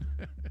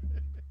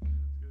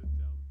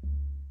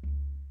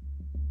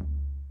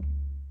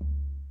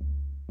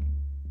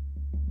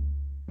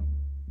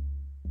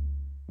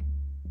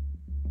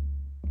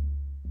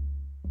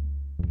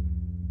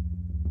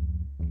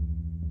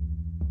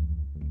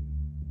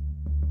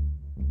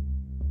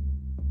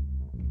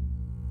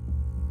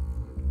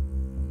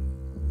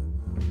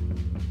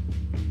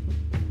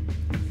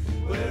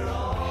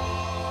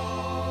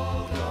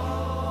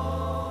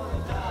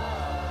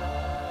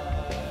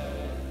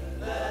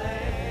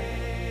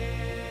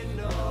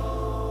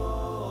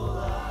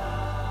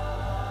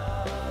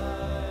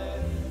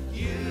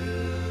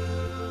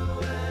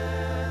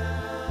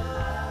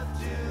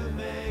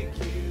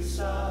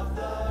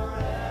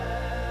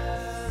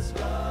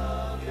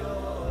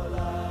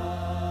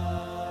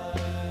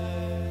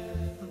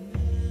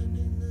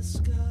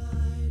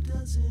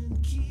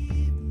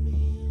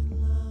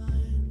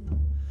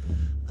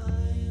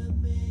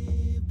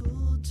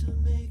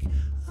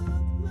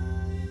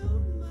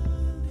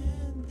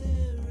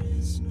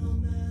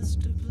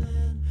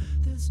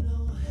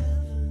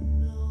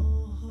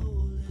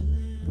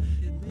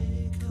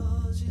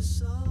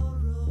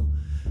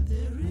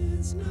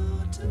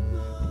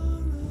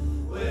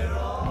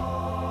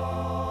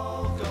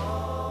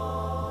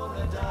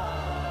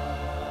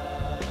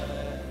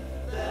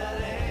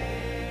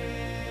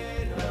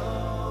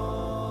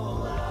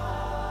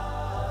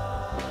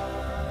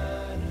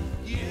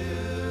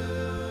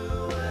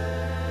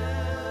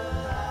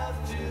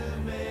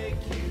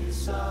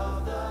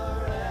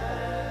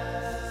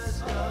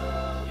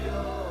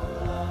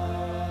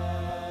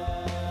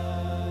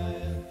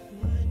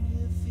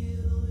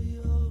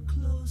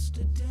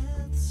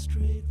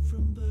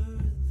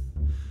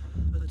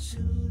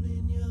 tune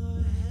in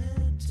your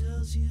head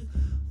tells you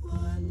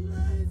what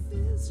life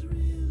is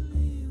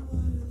really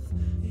worth.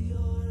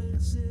 Your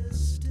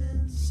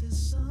existence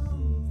is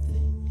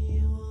something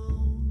you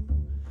own.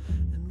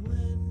 And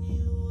when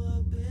you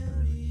are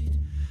buried,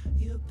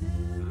 you're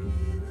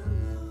buried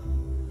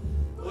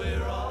alone.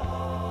 We're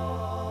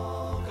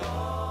all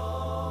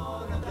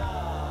gonna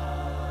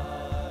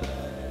die.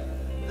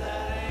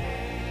 That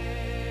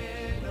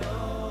ain't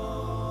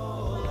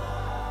no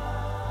lie.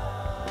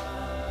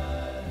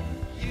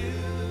 You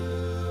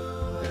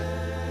will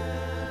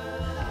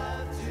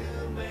have to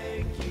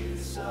make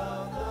use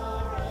of the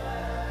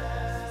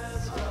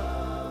rest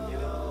of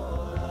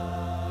your life.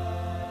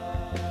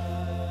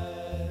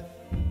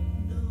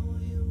 Know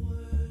your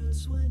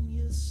words when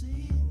you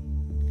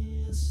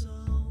sing your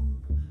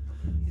song.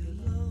 Your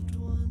loved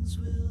ones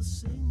will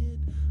sing it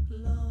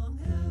long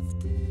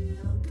after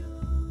you're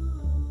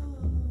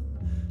gone.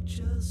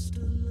 Just a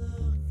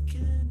look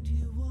and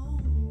you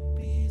won't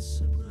be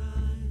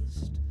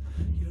surprised.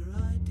 Your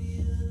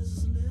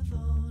ideas live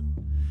on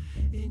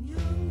in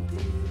young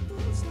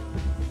people's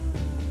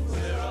lives.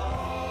 We're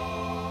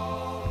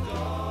all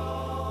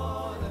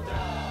gonna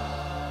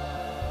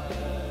die.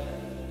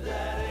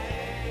 That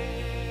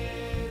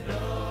ain't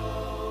no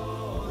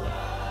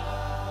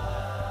lie.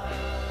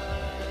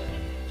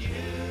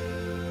 You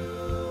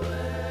will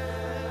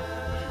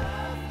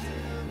have to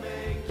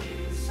make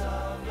use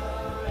of the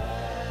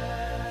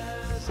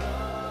rest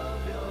of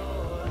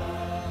your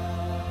life.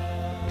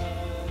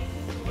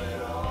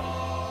 We're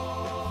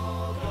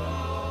all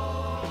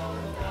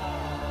gonna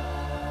die.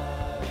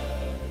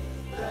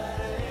 That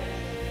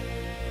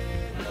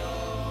ain't no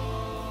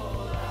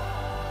lie.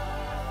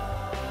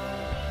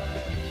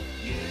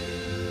 You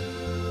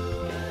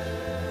will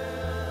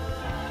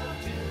have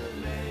to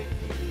make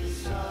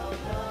use of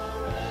the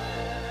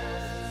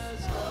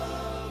rest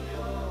of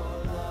your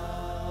life.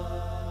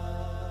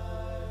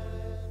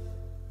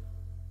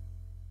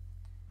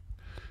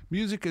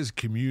 Music is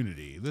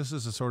community. This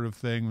is the sort of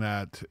thing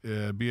that,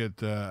 be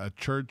it a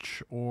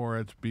church or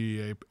it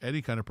be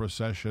any kind of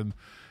procession,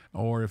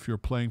 or if you're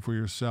playing for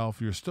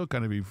yourself, you're still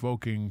kind of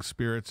evoking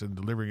spirits and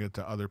delivering it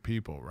to other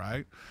people,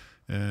 right?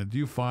 Do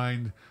you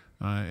find,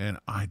 and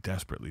I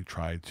desperately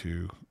try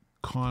to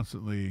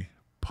constantly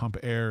pump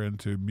air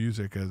into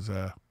music as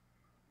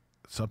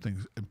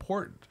something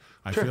important.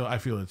 I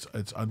feel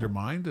it's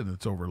undermined and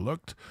it's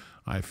overlooked.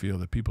 I feel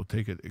that people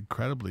take it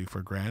incredibly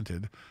for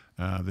granted.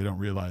 They don't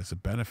realize the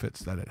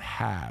benefits that it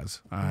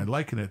has. I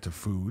liken it to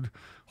food,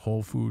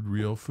 whole food,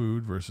 real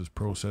food versus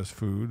processed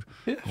food,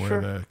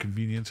 where the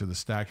convenience or the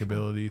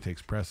stackability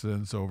takes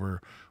precedence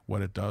over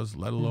what it does,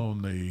 let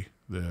alone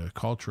the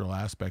cultural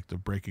aspect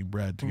of breaking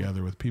bread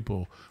together with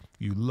people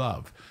you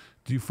love.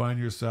 Do you find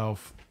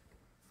yourself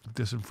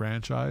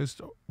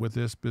disenfranchised with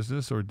this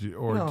business, or do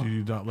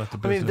you not let the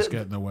business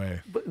get in the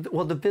way?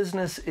 Well, the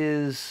business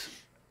is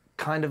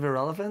kind of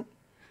irrelevant.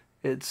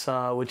 It's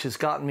which has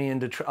gotten me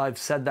into. I've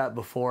said that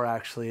before,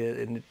 actually,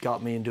 and it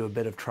got me into a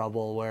bit of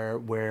trouble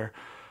where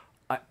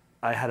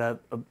I had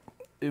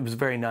it was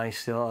very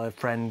nice. You know, a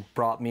friend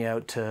brought me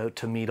out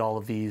to meet all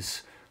of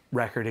these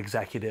record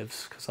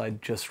executives because I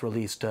just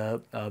released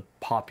a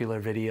popular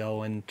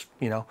video and,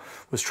 you know,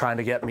 was trying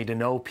to get me to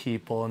know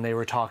people, and they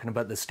were talking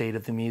about the state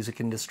of the music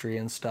industry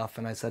and stuff,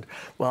 and I said,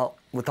 well,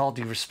 with all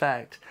due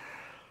respect,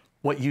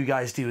 what you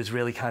guys do is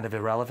really kind of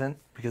irrelevant,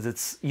 because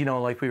it's, you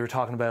know, like we were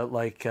talking about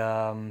like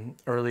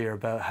earlier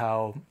about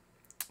how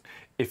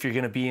if you're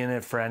going to be in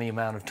it for any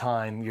amount of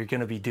time, you're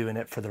going to be doing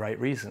it for the right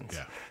reasons.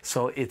 Yeah.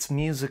 So its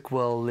music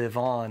will live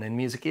on, and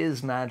music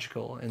is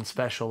magical and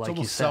special, like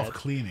you said.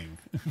 Self-cleaning.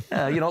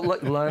 Yeah, you know,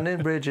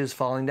 London Bridges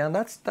Falling Down,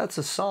 that's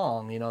a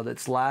song, you know,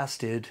 that's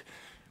lasted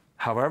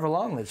however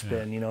long it's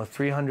been, you know,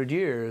 300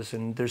 years,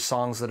 and there's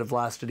songs that have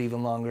lasted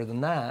even longer than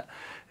that.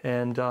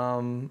 And,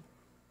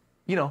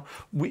 you know,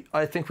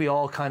 I think we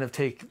all kind of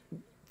take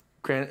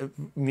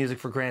music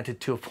for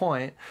granted to a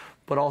point,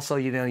 but also,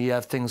 you know, you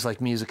have things like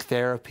music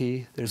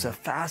therapy. There's a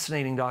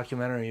fascinating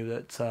documentary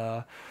that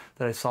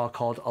I saw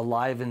called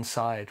Alive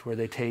Inside, where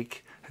they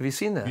take. Have you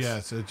seen this?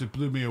 Yes, it just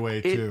blew me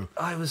away too.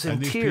 I was in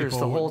tears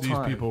the whole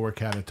time. These people were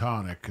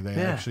catatonic. They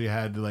actually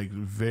had like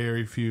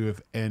very few,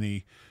 if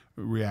any,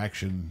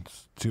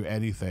 reactions to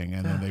anything,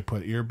 and then they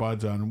put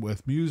earbuds on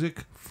with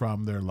music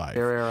from their life.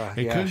 Their era.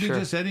 It couldn't be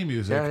just any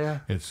music.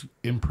 It's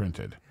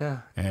imprinted.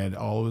 Yeah. And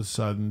all of a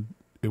sudden,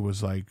 it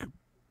was like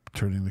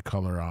turning the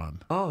color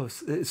on. Oh,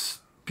 it's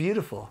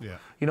beautiful. Yeah.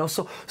 You know,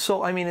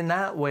 so I mean, in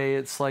that way,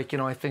 it's like, you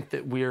know, I think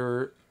that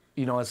we're,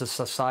 you know, as a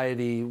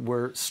society,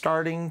 we're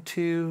starting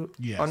to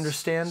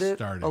understand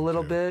it a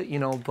little bit, you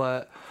know,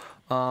 but,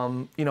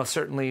 you know,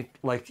 certainly,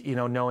 like, you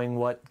know, knowing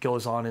what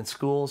goes on in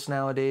schools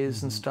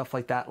nowadays and stuff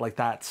like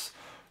that's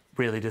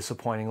really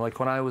disappointing. Like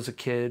when I was a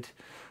kid,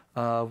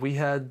 we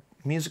had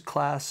music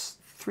class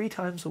 3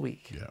 times a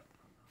week. Yeah.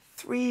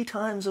 3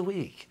 times a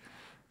week.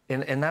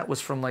 And that was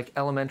from like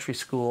elementary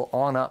school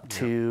on up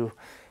to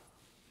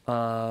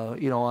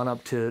you know, on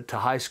up to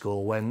high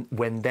school when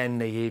then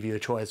they gave you a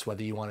choice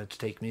whether you wanted to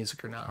take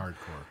music or not.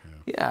 Hardcore, yeah.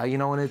 Yeah, you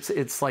know, and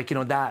it's like, you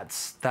know,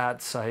 that's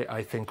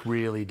I think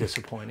really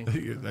disappointing.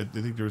 I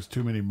think there was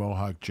too many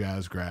Mohawk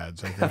jazz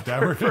grads, I think,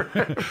 that were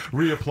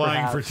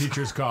reapplying for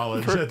teachers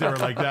college. They were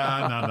like,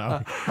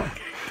 no,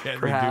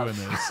 can't be doing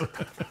this.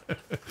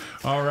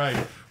 All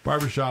right,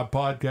 Barbershop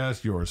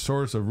Podcast, your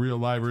source of real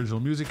live original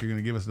music. You're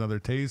going to give us another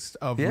taste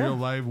of real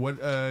live. What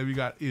have you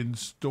got in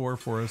store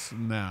for us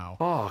now?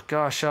 Oh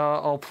gosh,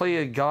 I'll play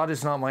you "God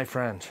Is Not My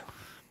Friend."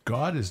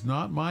 God is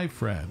not my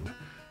friend.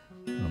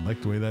 I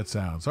like the way that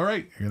sounds. All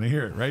right, you're going to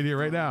hear it right here,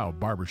 right now.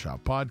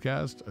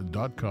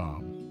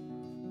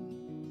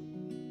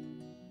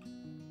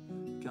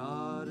 BarbershopPodcast.com.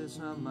 God is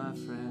not my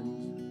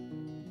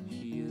friend.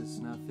 He is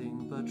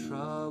nothing but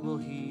trouble.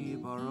 He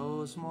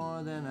borrows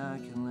more than I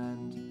can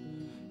lend,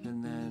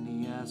 and then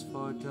he asks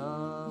for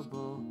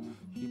double.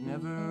 He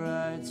never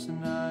writes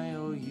an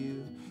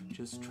IOU.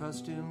 Just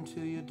trust him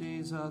till your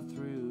days are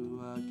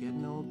through. I'll get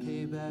no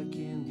payback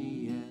in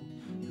the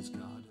end, 'cause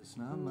God is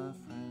not my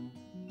friend.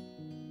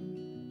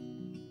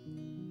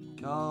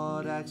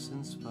 God acts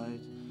in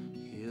spite.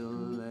 He'll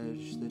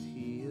allege that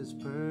he is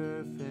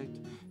perfect.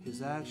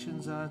 His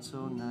actions aren't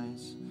so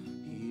nice.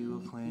 He will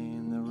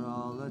claim they're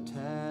all a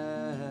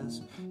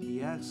test.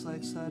 He acts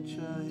like such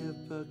a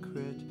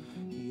hypocrite.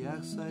 He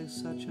acts like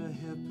such a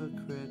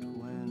hypocrite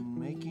when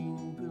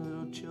making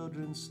little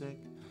children sick.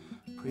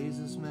 Praise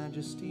his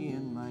majesty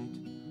and might,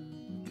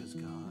 'cause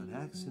God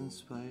acts in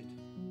spite.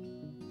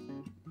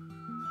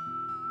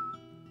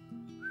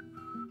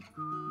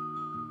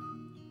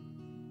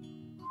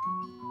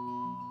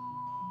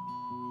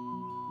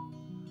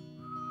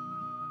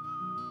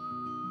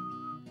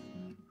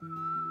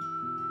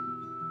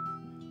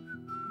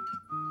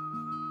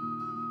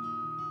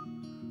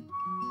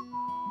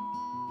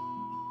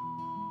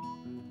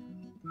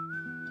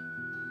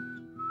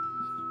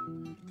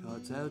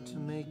 God's out to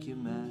make you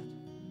mad.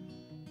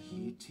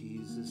 He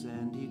teases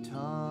and he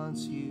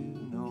taunts you.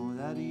 Know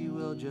that he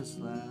will just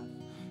laugh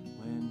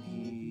when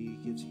he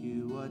gives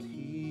you what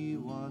he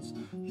wants.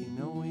 You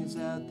know he's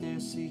out there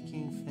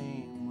seeking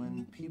fame.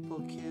 When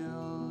people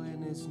kill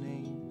in his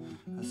name,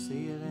 I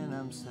say it and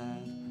I'm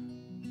sad.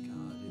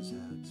 God is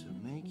out to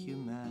make you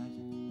mad.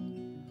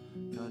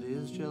 God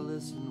is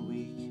jealous and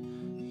weak.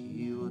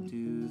 He will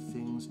do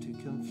things to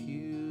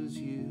confuse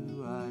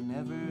you. I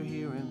never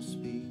hear him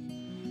speak.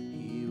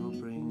 He will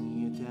bring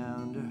you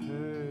down to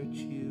hurt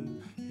you.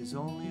 His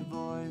only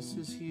voice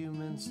is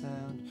human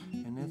sound,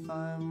 and if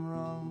I'm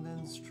wrong,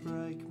 then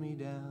strike me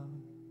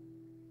down.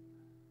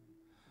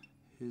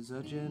 His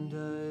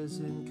agenda is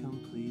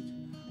incomplete.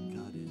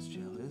 God is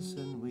jealous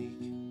and weak.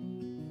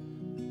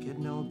 Get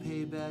no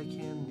payback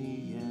in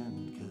the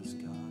end, 'cause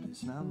God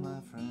is not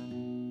my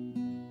friend.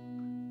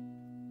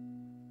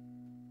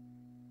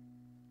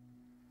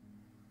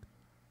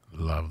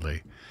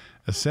 Lovely.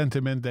 A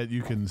sentiment that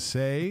you can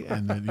say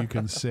and that you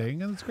can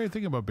sing. And it's a great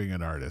thing about being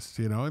an artist,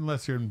 you know,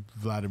 unless you're in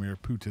Vladimir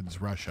Putin's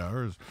Russia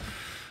or,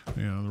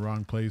 you know, the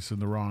wrong place in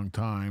the wrong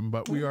time.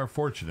 But we are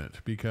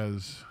fortunate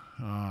because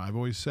I've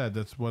always said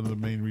that's one of the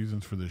main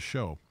reasons for this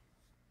show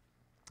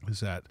is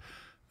that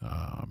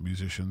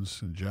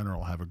musicians in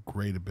general have a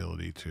great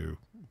ability to.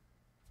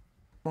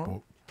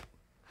 Well,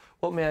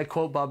 may I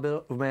quote Bob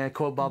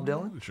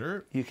Dylan?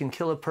 Sure. You can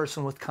kill a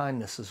person with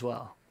kindness as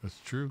well. That's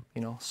true.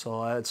 You know,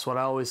 so it's what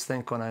I always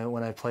think when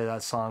I play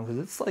that song, because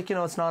it's like, you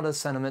know, it's not a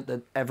sentiment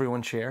that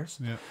everyone shares.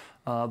 Yeah.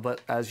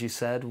 But as you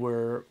said,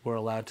 we're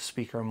allowed to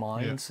speak our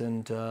minds,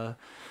 and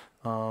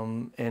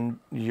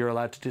you're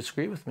allowed to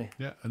disagree with me.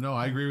 Yeah. No,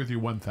 I agree with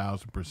you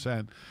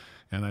 1,000%.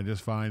 And I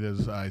just find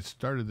as I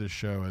started this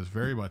show as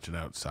very much an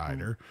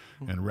outsider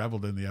and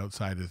reveled in the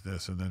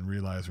outsiderness, and then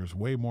realized there's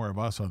way more of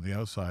us on the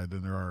outside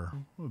than there are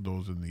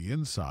those in the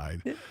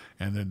inside. Yeah.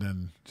 And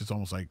then just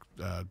almost like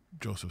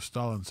Joseph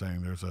Stalin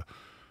saying there's a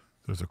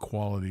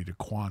quality to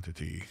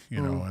quantity,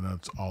 you know, and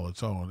it's all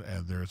its own.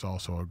 And there's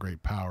also a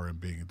great power in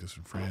being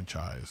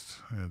disenfranchised.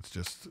 And it's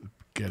just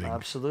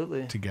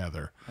getting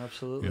together.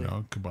 Absolutely. You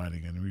know,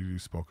 combining, and we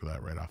spoke of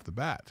that right off the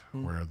bat,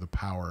 where the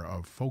power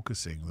of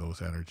focusing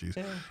those energies,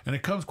 and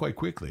it comes quite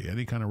quickly.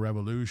 Any kind of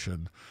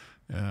revolution,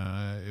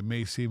 it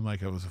may seem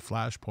like it was a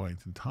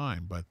flashpoint in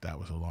time, but that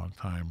was a long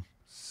time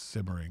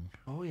simmering.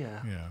 Oh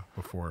yeah. Yeah,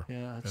 before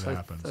it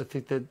happens. I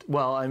think that,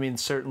 well, I mean,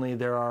 certainly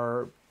there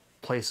are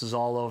places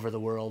all over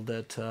the world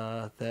that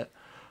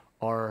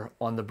are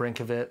on the brink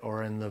of it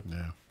or in the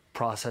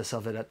process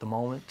of it at the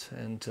moment,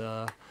 and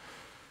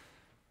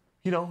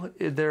you know,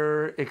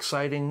 they're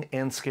exciting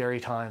and scary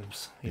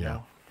times. You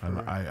know,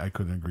 I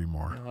couldn't agree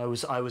more. You know,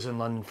 I was in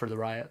London for the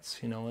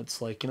riots. You know,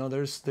 it's like, you know,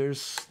 there's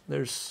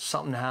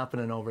something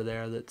happening over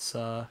there that's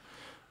like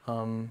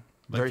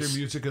their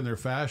music and their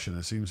fashion.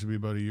 It seems to be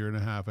about a year and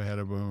a half ahead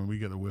of when we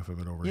get a whiff of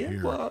it over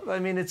here. Well, I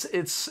mean, it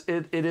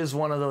is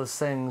one of those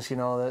things. You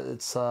know, that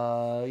it's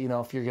you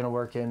know, if you're gonna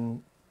work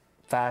in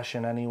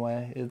fashion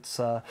anyway, it's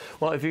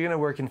well, if you're going to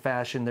work in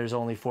fashion, there's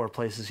only 4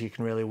 places you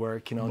can really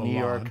work, you know, Milan. New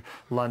York,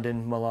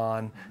 London,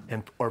 Milan,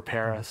 or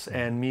Paris.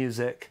 And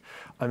music,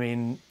 I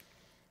mean,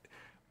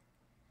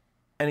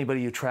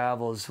 anybody who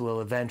travels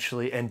will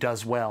eventually, and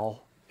does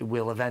well,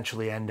 will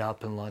eventually end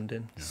up in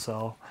London. Yeah.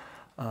 So,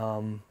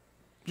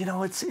 you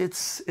know,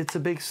 it's a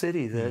big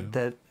city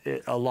that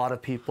a lot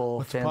of people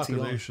What's fancy. The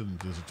population?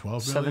 Is it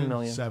 12 million? 7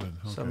 million. 7.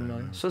 Okay. 7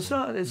 million. So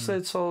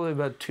it's only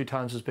about 2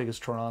 times as big as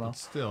Toronto. But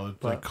still,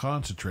 it's like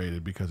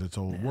concentrated because it's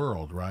a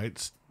world,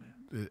 right?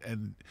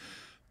 And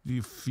do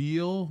you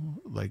feel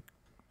like,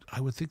 I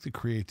would think the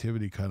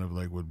creativity kind of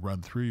like would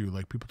run through you.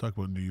 Like people talk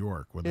about New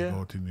York. When they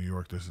go to New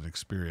York, there's an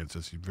experience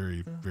that's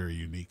very, very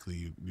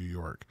uniquely New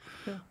York.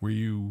 Yeah. Were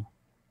you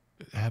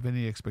have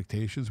any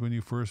expectations when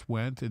you first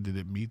went, and did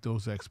it meet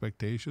those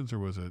expectations, or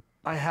was it?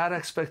 I had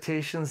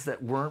expectations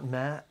that weren't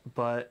met,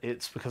 but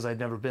it's because I'd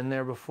never been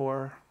there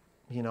before.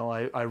 You know,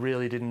 I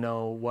really didn't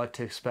know what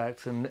to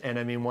expect, and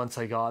I mean, once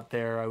I got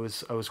there, I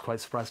was quite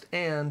surprised.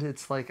 And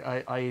it's like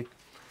I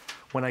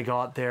when I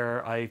got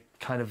there, I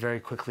kind of very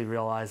quickly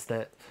realized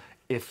that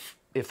if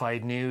I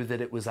knew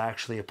that it was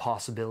actually a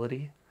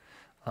possibility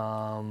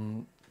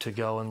to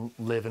go and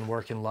live and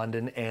work in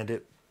London, and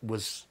it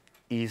was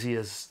easy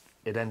as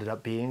it ended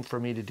up being for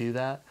me to do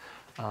that,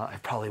 I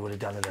probably would have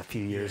done it a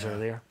few years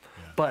earlier.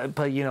 Yeah.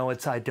 But you know,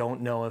 I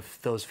don't know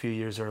if those few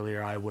years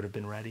earlier I would have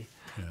been ready.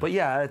 Yeah. But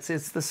yeah, it's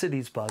the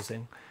city's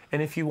buzzing,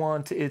 and if you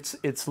want, it's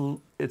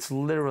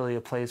literally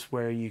a place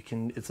where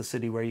it's a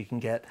city where you can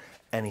get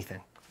anything.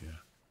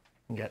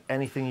 You can get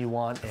anything you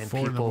want, and 4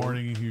 in the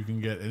morning you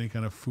can get any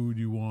kind of food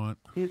you want.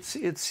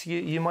 It's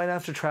you might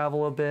have to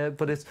travel a bit,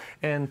 but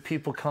and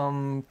people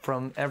come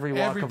from every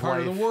walk of life. Every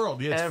part of the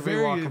world. Yeah, it's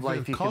very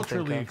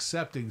culturally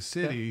accepting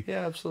city.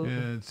 Yeah, absolutely.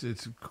 And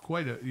it's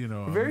quite a, you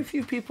know. Very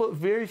few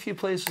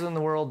places in the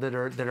world that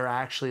are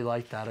actually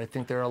like that. I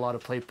think there are a lot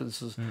of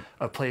places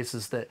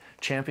that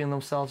champion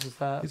themselves as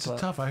that. It's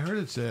tough. I heard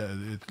it's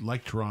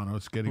like Toronto.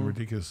 It's getting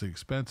ridiculously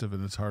expensive,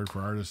 and it's hard for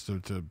artists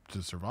to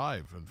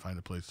survive and find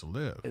a place to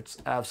live. It's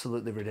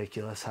absolutely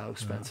ridiculous how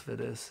expensive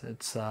it is.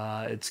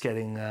 It's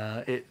getting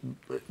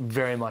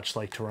very much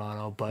like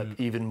Toronto, but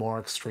even more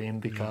extreme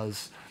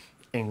because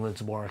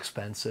England's more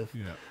expensive.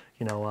 Yeah.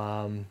 You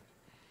know,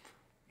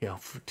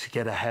 to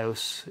get a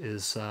house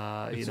is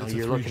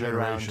you're looking at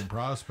around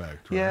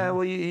prospect. Right? Yeah,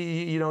 well,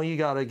 you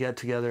got to get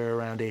together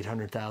around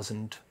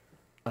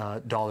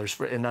 $800,000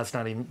 for, and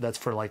that's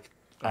for like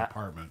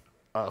apartment.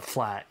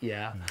 Flat,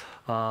 yeah.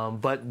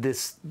 But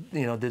this,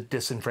 the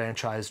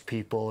disenfranchised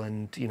people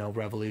and,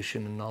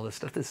 revolution and all this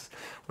stuff, this is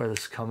where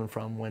this is coming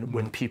from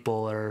when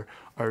people are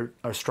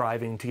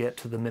striving to get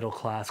to the middle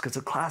class, because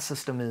the class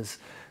system is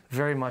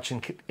very much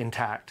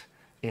intact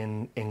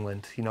in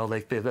England.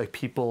 Like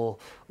people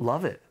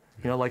love it.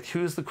 Like,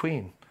 who's the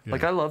Queen? Yeah.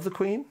 Like, I love the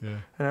Queen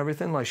and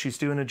everything. Like, she's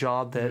doing a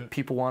job that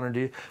people want her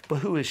to do, but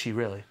who is she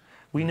really?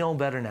 We know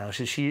better now.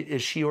 Is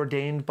she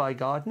ordained by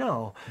God?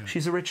 No,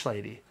 she's a rich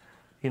lady.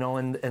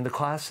 And the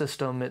class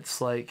system, it's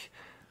like,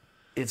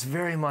 it's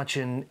very much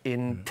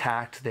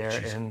intact there.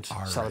 She's and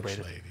celebrated.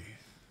 Rich lady.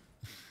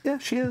 Yeah,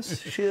 she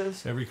is. She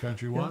is. Every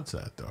country wants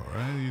that, though,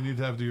 right? You need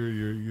to have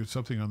your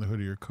something on the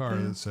hood of your car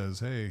that says,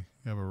 "Hey,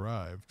 you have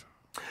arrived."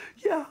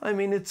 Yeah, I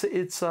mean,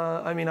 it's.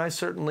 I mean, I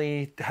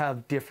certainly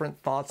have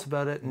different thoughts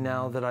about it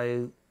now that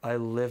I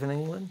live in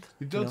England.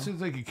 You don't seem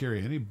like you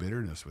carry any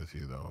bitterness with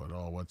you, though, at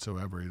all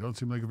whatsoever. You don't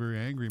seem like a very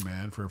angry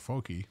man for a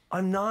folkie.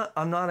 I'm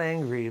not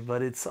angry,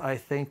 but I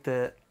think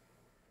that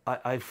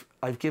I've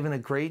given a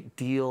great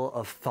deal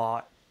of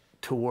thought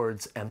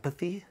towards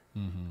empathy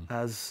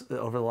as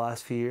over the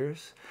last few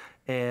years,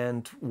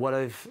 and what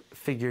I've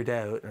figured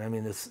out, and I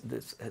mean this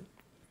at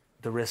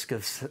the risk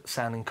of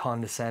sounding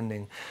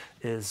condescending,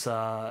 is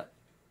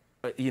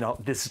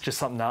this is just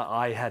something that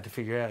I had to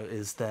figure out,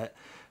 is that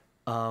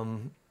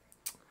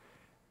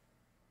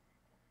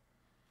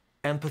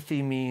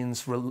empathy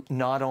means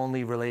not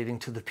only relating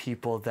to the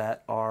people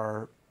that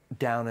are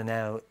down and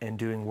out and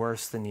doing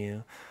worse than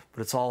you,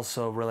 but it's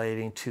also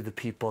relating to the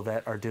people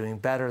that are doing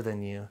better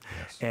than you,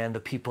 and the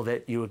people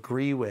that you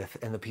agree with,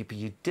 and the people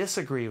you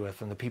disagree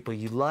with, and the people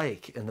you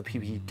like, and the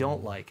people you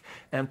don't like.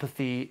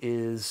 Empathy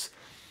is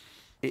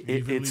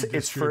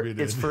it's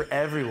for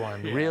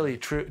everyone. Really,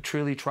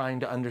 truly trying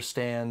to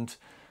understand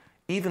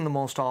even the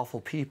most awful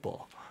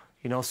people.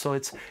 So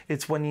it's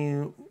when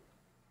you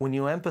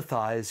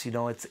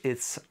empathize,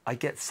 it's I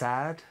get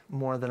sad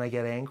more than I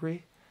get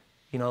angry.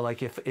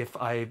 Like if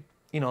I,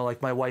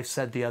 like my wife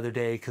said the other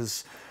day,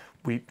 because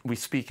we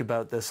speak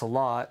about this a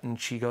lot,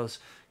 and she goes,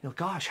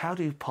 gosh, how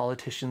do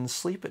politicians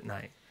sleep at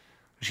night?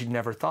 She'd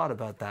never thought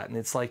about that. And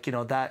it's like,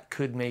 that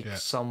could make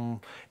some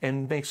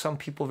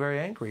people very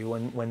angry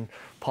when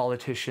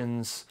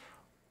politicians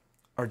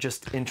are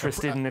just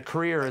interested in a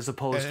career as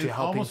opposed to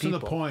helping almost people.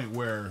 To the point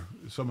where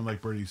someone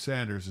like Bernie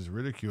Sanders is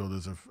ridiculed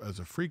as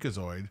a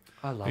freakazoid.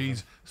 I love him.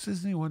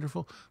 Isn't he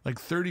wonderful? Like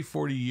 30,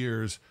 40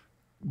 years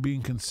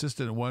being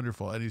consistent and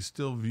wonderful, and he's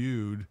still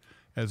viewed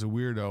as a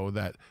weirdo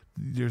that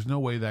there's no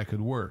way that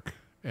could work.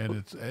 And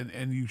it's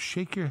and you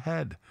shake your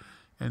head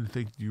and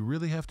think, do you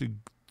really have to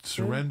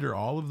surrender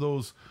all of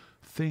those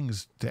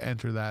things to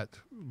enter that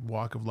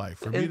walk of life.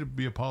 For me to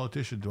be a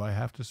politician, do I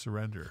have to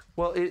surrender?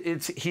 Well,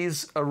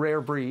 he's a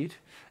rare breed,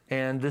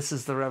 and this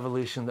is the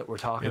revolution that we're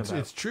talking about.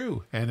 It's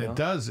true, and it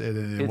does.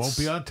 It won't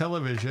be on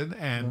television,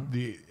 and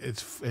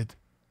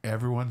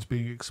everyone's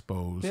being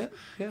exposed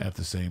at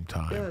the same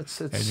time. Yeah, it's,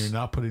 and you're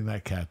not putting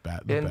that cat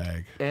bat in the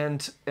bag.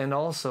 And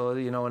also,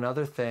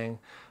 another thing,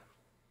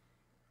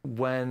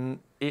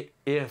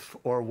 if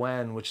or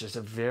when, which is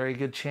a very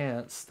good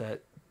chance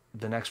that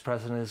the next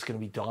president is going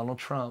to be Donald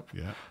Trump,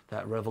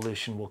 that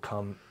revolution will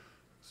come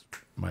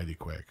mighty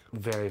quick,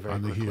 very, very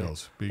on quickly. The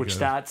heels. Which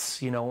that's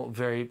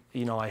very,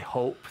 I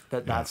hope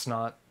that's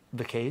not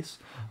the case.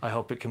 I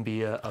hope it can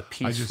be a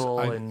peaceful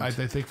I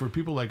think for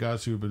people like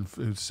us who've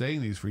been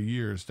saying these for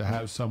years, to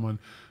have someone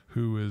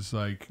who is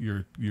like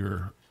your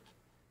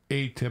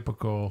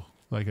atypical,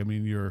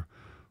 your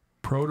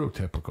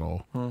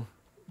prototypical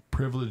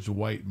privileged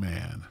white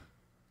man,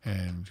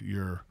 and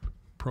your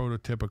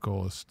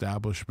prototypical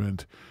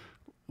establishment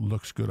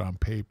looks good on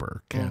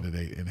paper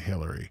candidate in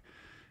Hillary.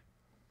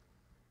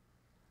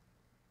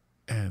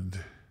 And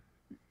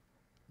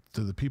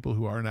to the people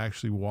who aren't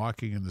actually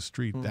walking in the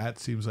street, that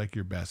seems like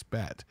your best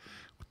bet.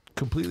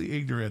 Completely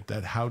ignorant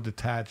that how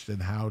detached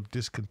and how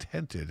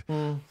discontented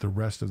the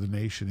rest of the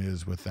nation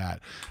is with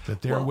that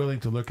they're willing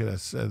to look at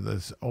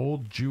this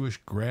old Jewish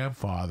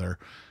grandfather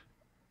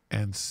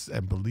and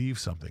believe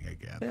something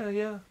again.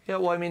 Yeah.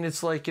 Well,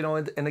 it's like,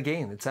 and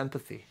again, it's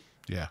empathy.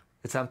 Yeah.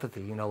 It's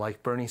empathy,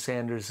 like Bernie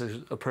Sanders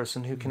is a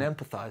person who can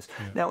empathize.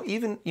 Yeah. Now,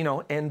 even,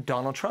 and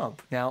Donald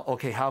Trump. Now,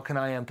 okay, how can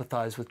I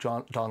empathize with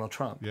Donald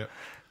Trump? Yeah,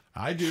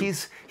 I do.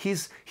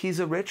 He's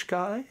a rich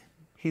guy.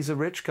 He's a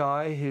rich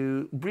guy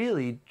who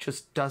really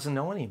just doesn't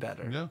know any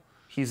better. Yeah.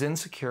 He's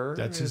insecure.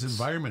 That's his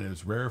environment,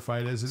 as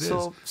rarefied as it is.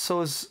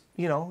 So is,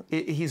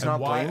 he's not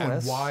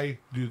blameless. And why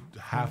do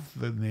half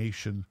the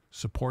nation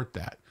support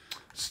that?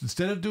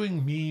 Instead of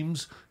doing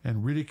memes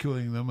and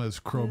ridiculing them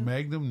as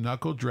Cro-Magnon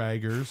knuckle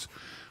draggers,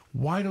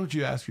 why don't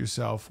you ask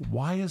yourself,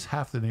 why is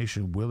half the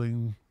nation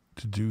willing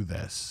to do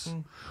this?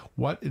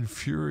 What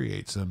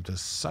infuriates them to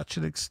such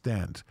an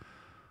extent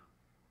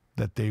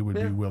that they would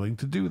be willing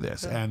to do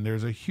this? And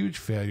there's a huge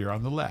failure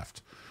on the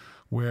left,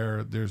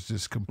 where there's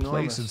this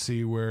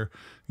complacency where,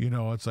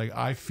 it's like,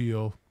 I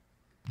feel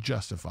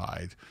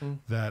justified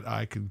that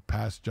I can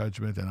pass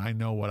judgment and I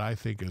know what I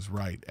think is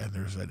right, and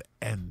there's an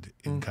end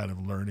in kind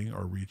of learning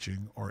or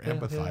reaching or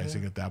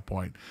empathizing at that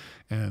point.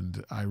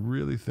 And I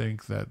really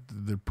think that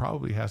there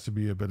probably has to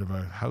be a bit of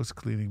a house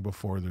cleaning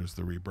before there's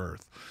the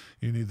rebirth.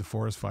 You need the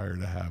forest fire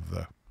to have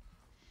the...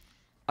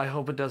 I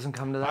hope it doesn't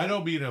come to that. I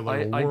don't mean a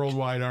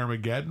worldwide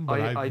Armageddon,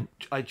 but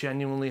I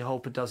genuinely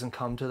hope it doesn't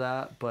come to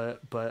that,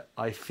 but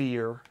I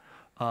fear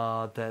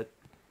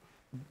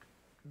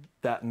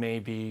that may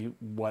be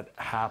what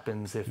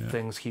happens if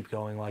things keep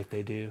going like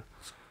they do.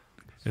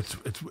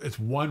 It's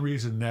one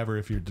reason never,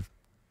 if you're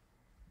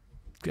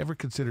ever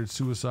considered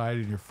suicide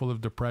and you're full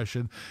of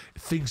depression,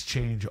 things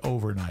change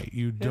overnight.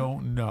 You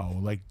don't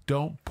know.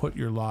 Don't put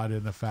your lot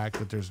in the fact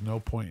that there's no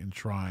point in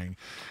trying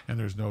and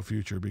there's no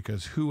future,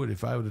 because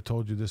if I would have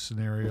told you this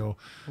scenario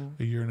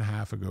a year and a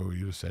half ago,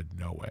 you'd have said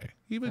no way.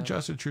 Even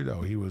Justin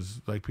Trudeau, he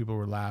was like, people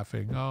were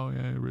laughing, oh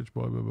yeah, rich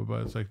boy, blah, blah,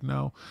 blah. It's like,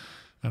 no.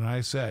 And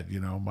I said,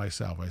 I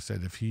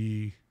said, if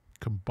he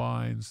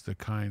combines the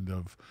kind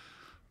of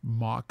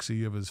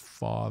moxie of his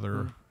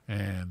father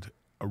and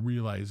a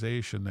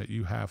realization that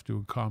you have to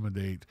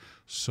accommodate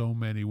so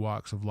many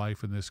walks of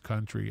life in this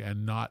country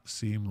and not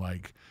seem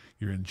like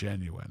you're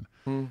ingenuine,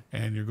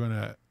 and you're going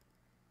to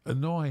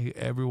annoy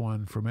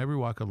everyone from every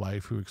walk of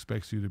life who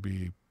expects you to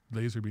be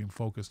laser beam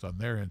focused on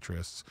their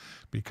interests,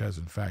 because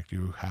in fact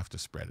you have to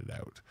spread it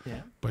out.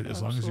 But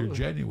as long as you're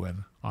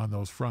genuine on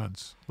those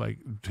fronts,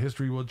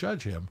 history will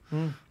judge him.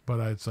 But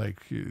it's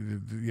like,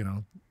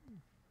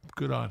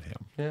 good on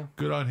him.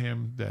 Good on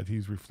him that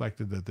he's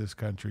reflected that this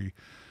country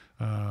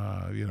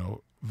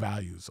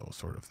values those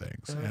sort of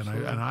things. And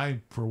I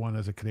for one,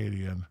 as a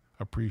Canadian,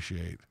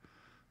 appreciate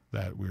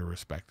that we're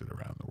respected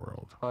around the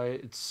world.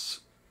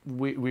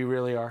 We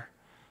really are.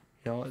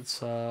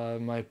 It's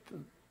my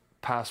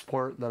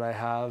passport that I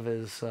have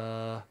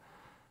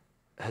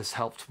has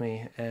helped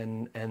me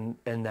and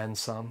then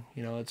some.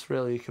 It's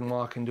really, you can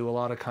walk into a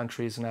lot of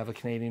countries and have a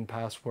Canadian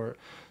passport.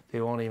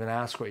 They won't even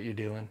ask what you're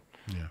doing.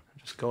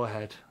 Just go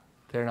ahead.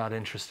 They're not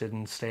interested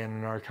in staying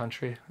in our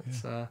country.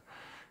 It's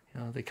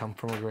they come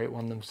from a great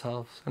one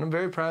themselves, and I'm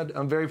very proud.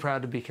 I'm very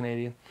proud to be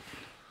Canadian.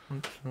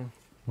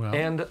 Well,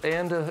 and from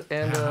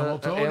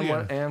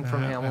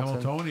Hamilton.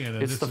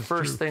 Hamiltonian. It's the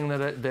first thing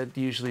that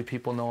usually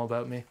people know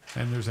about me.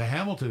 And there's a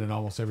Hamilton in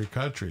almost every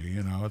country.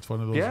 It's one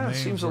of those names it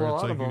seems where a lot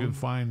it's like of you them. can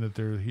find that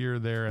they're here,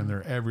 there, and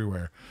they're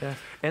everywhere. Yeah,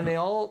 and they're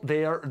all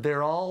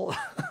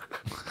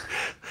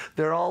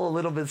they're all a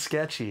little bit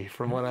sketchy,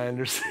 from what I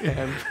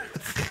understand.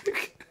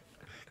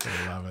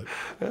 I love it.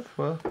 Yeah,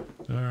 well,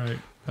 all right.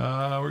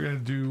 We're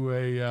going to do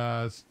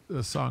a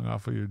song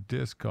off of your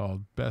disc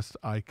called Best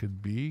I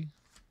Could Be,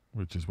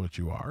 which is what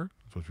you are.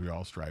 It's what we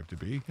all strive to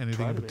be.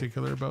 Anything in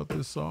particular about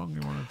this song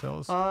you want to tell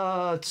us?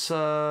 It's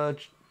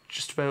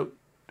just about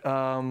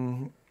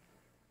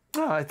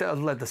I'll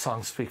let the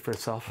song speak for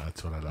itself.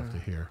 That's what I'd love to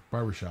hear.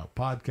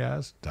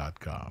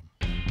 BarbershopPodcast.com.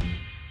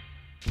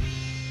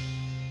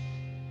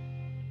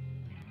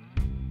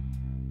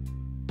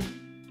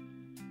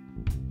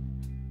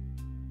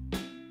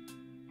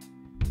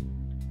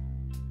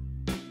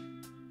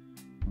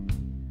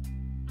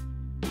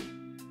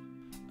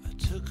 I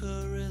took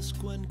a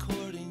risk when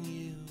courting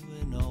you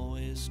and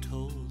always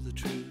told the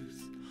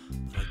truth,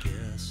 but I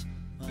guess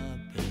my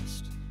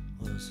best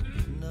wasn't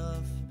good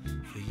enough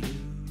for you.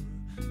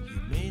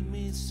 You made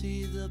me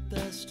see the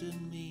best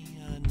in me,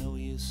 I know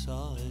you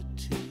saw it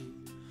too,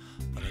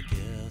 but I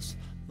guess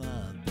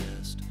my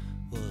best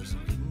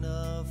wasn't good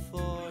enough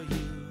for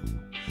you.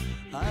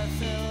 I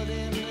felt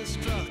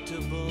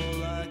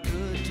indestructible, I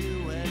could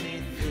do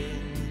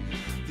anything.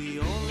 The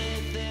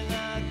only thing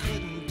I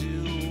couldn't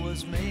do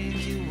was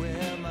make you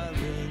wear my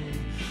ring.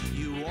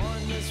 You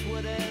warned this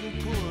would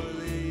end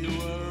poorly, you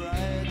were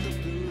right, the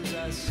blues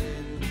I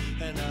sing,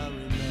 and I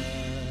remember.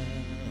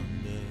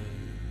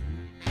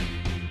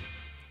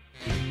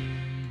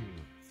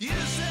 You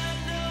said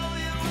no,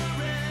 you were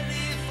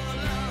ready for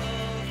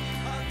love.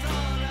 I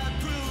thought I'd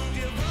prove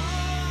you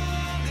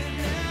wrong and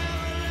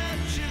never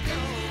let you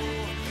go.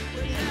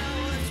 But now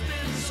it's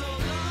been so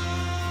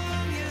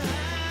long, you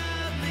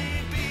had me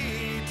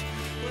beat.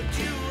 But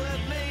you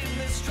have made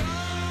me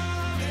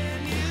strong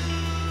and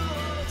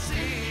you'll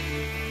see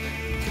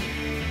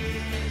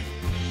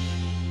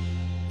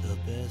the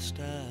best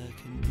I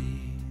can be.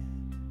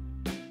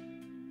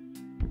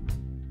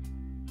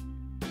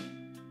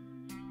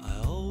 I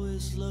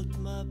always looked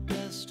my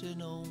best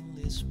and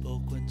only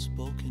spoke when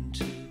spoken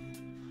to,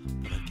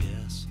 but I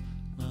guess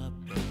my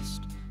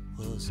best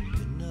wasn't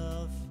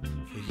enough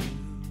for you.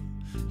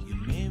 You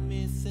made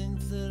me think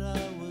that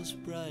I was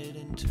bright,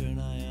 in turn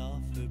I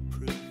offered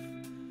proof,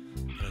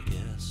 but I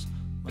guess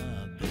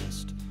my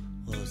best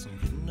wasn't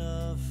good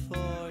enough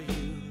for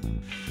you.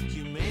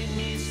 You made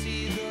me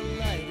see the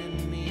light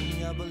in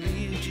me, I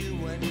believed you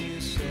when you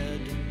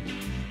said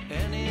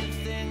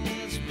anything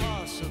is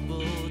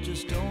possible,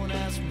 just don't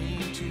ask me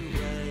to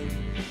wed.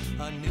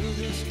 I knew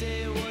this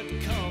day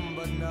would come,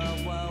 but not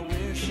while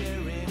we're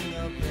sharing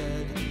a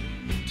bed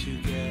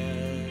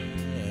together.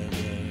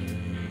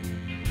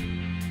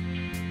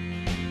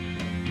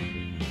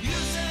 You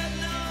said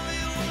no,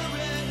 you were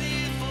ready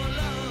for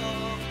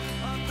love.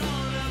 I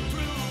thought I'd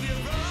prove you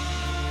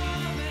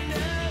wrong and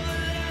never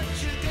let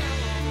you go.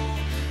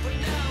 But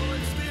now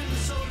it's been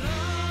so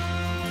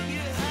long,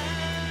 you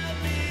had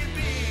me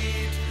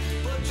beat.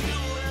 But you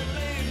have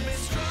made me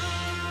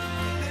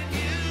strong and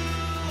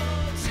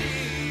you'll see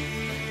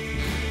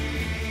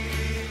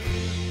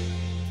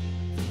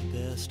the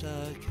best I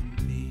can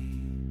be.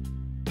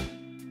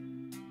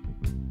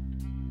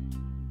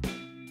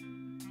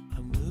 I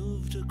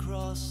moved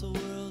across the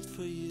world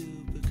for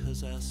you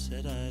because I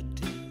said I'd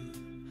do,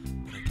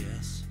 but I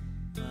guess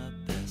my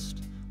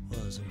best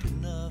wasn't good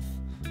enough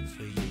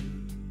for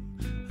you.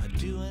 I'd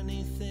do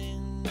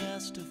anything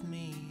asked of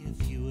me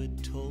if you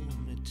had told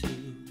me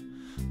to,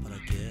 but I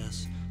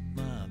guess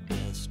my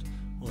best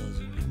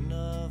wasn't good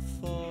enough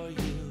for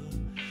you.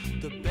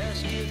 The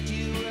best gift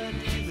you had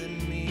given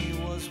me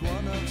was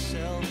one of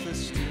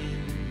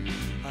self-esteem.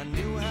 I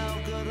knew how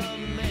good a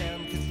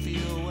man could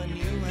feel when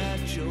you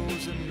had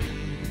chosen me.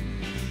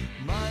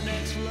 My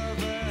next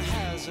lover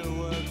has her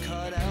work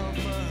cut out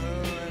for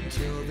her,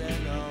 until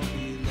then I'll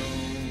be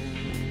lonely.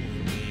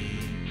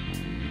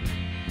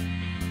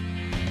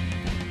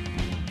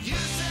 You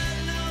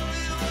said no,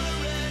 you were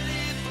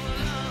ready for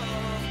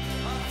love.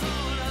 I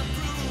thought I'd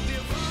prove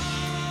you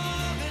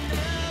wrong and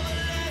never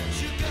let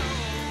you go.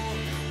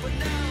 But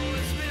now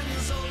it's been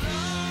so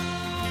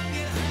long,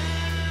 you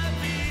had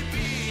me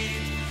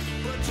beat.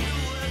 But you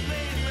have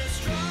made me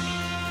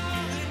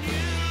strong and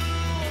you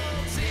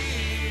won't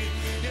see.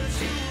 Yes,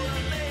 you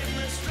have made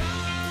me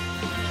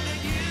strong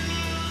and you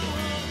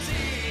won't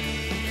see.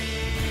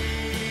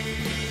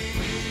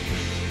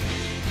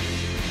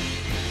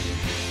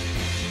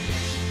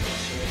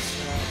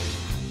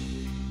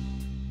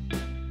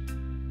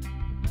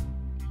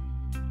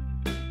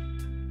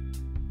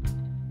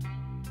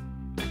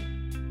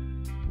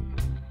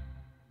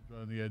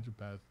 On the edge of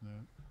passing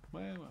out.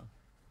 Well.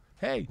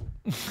 Hey,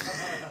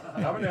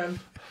 Coming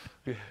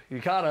in.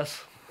 You caught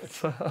us.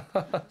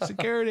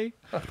 security.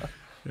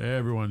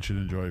 Everyone should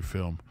enjoy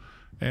film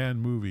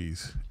and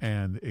movies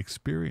and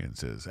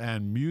experiences.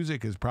 And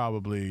music is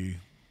probably,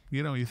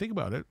 you know, you think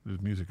about it,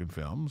 there's music in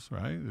films,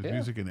 right? There's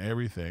music in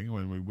everything.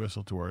 When we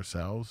whistle to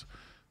ourselves,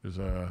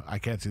 I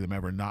can't see them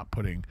ever not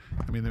putting,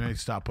 I mean, they may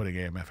stop putting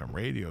AM, FM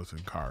radios in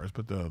cars,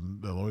 but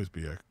there'll always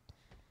be a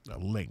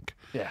link.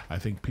 Yeah. I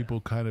think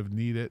people kind of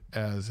need it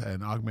as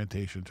an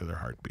augmentation to their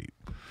heartbeat.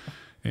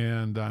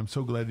 And I'm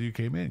so glad that you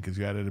came in because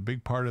you added a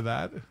big part of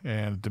that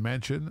and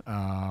dimension.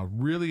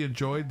 Really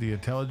enjoyed the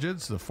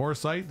intelligence, the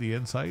foresight, the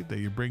insight that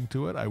you bring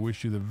to it. I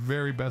wish you the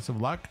very best of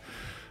luck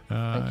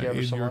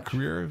in your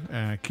career.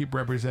 Keep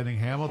representing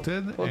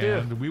Hamilton.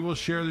 And we will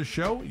share the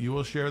show. You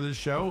will share this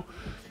show.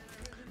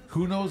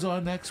 Who knows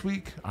on next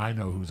week? I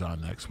know who's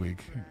on next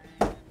week.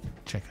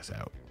 Check us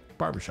out.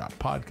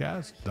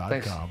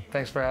 barbershoppodcast.com.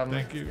 Thanks for having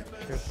me. Thank you.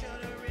 Cheers.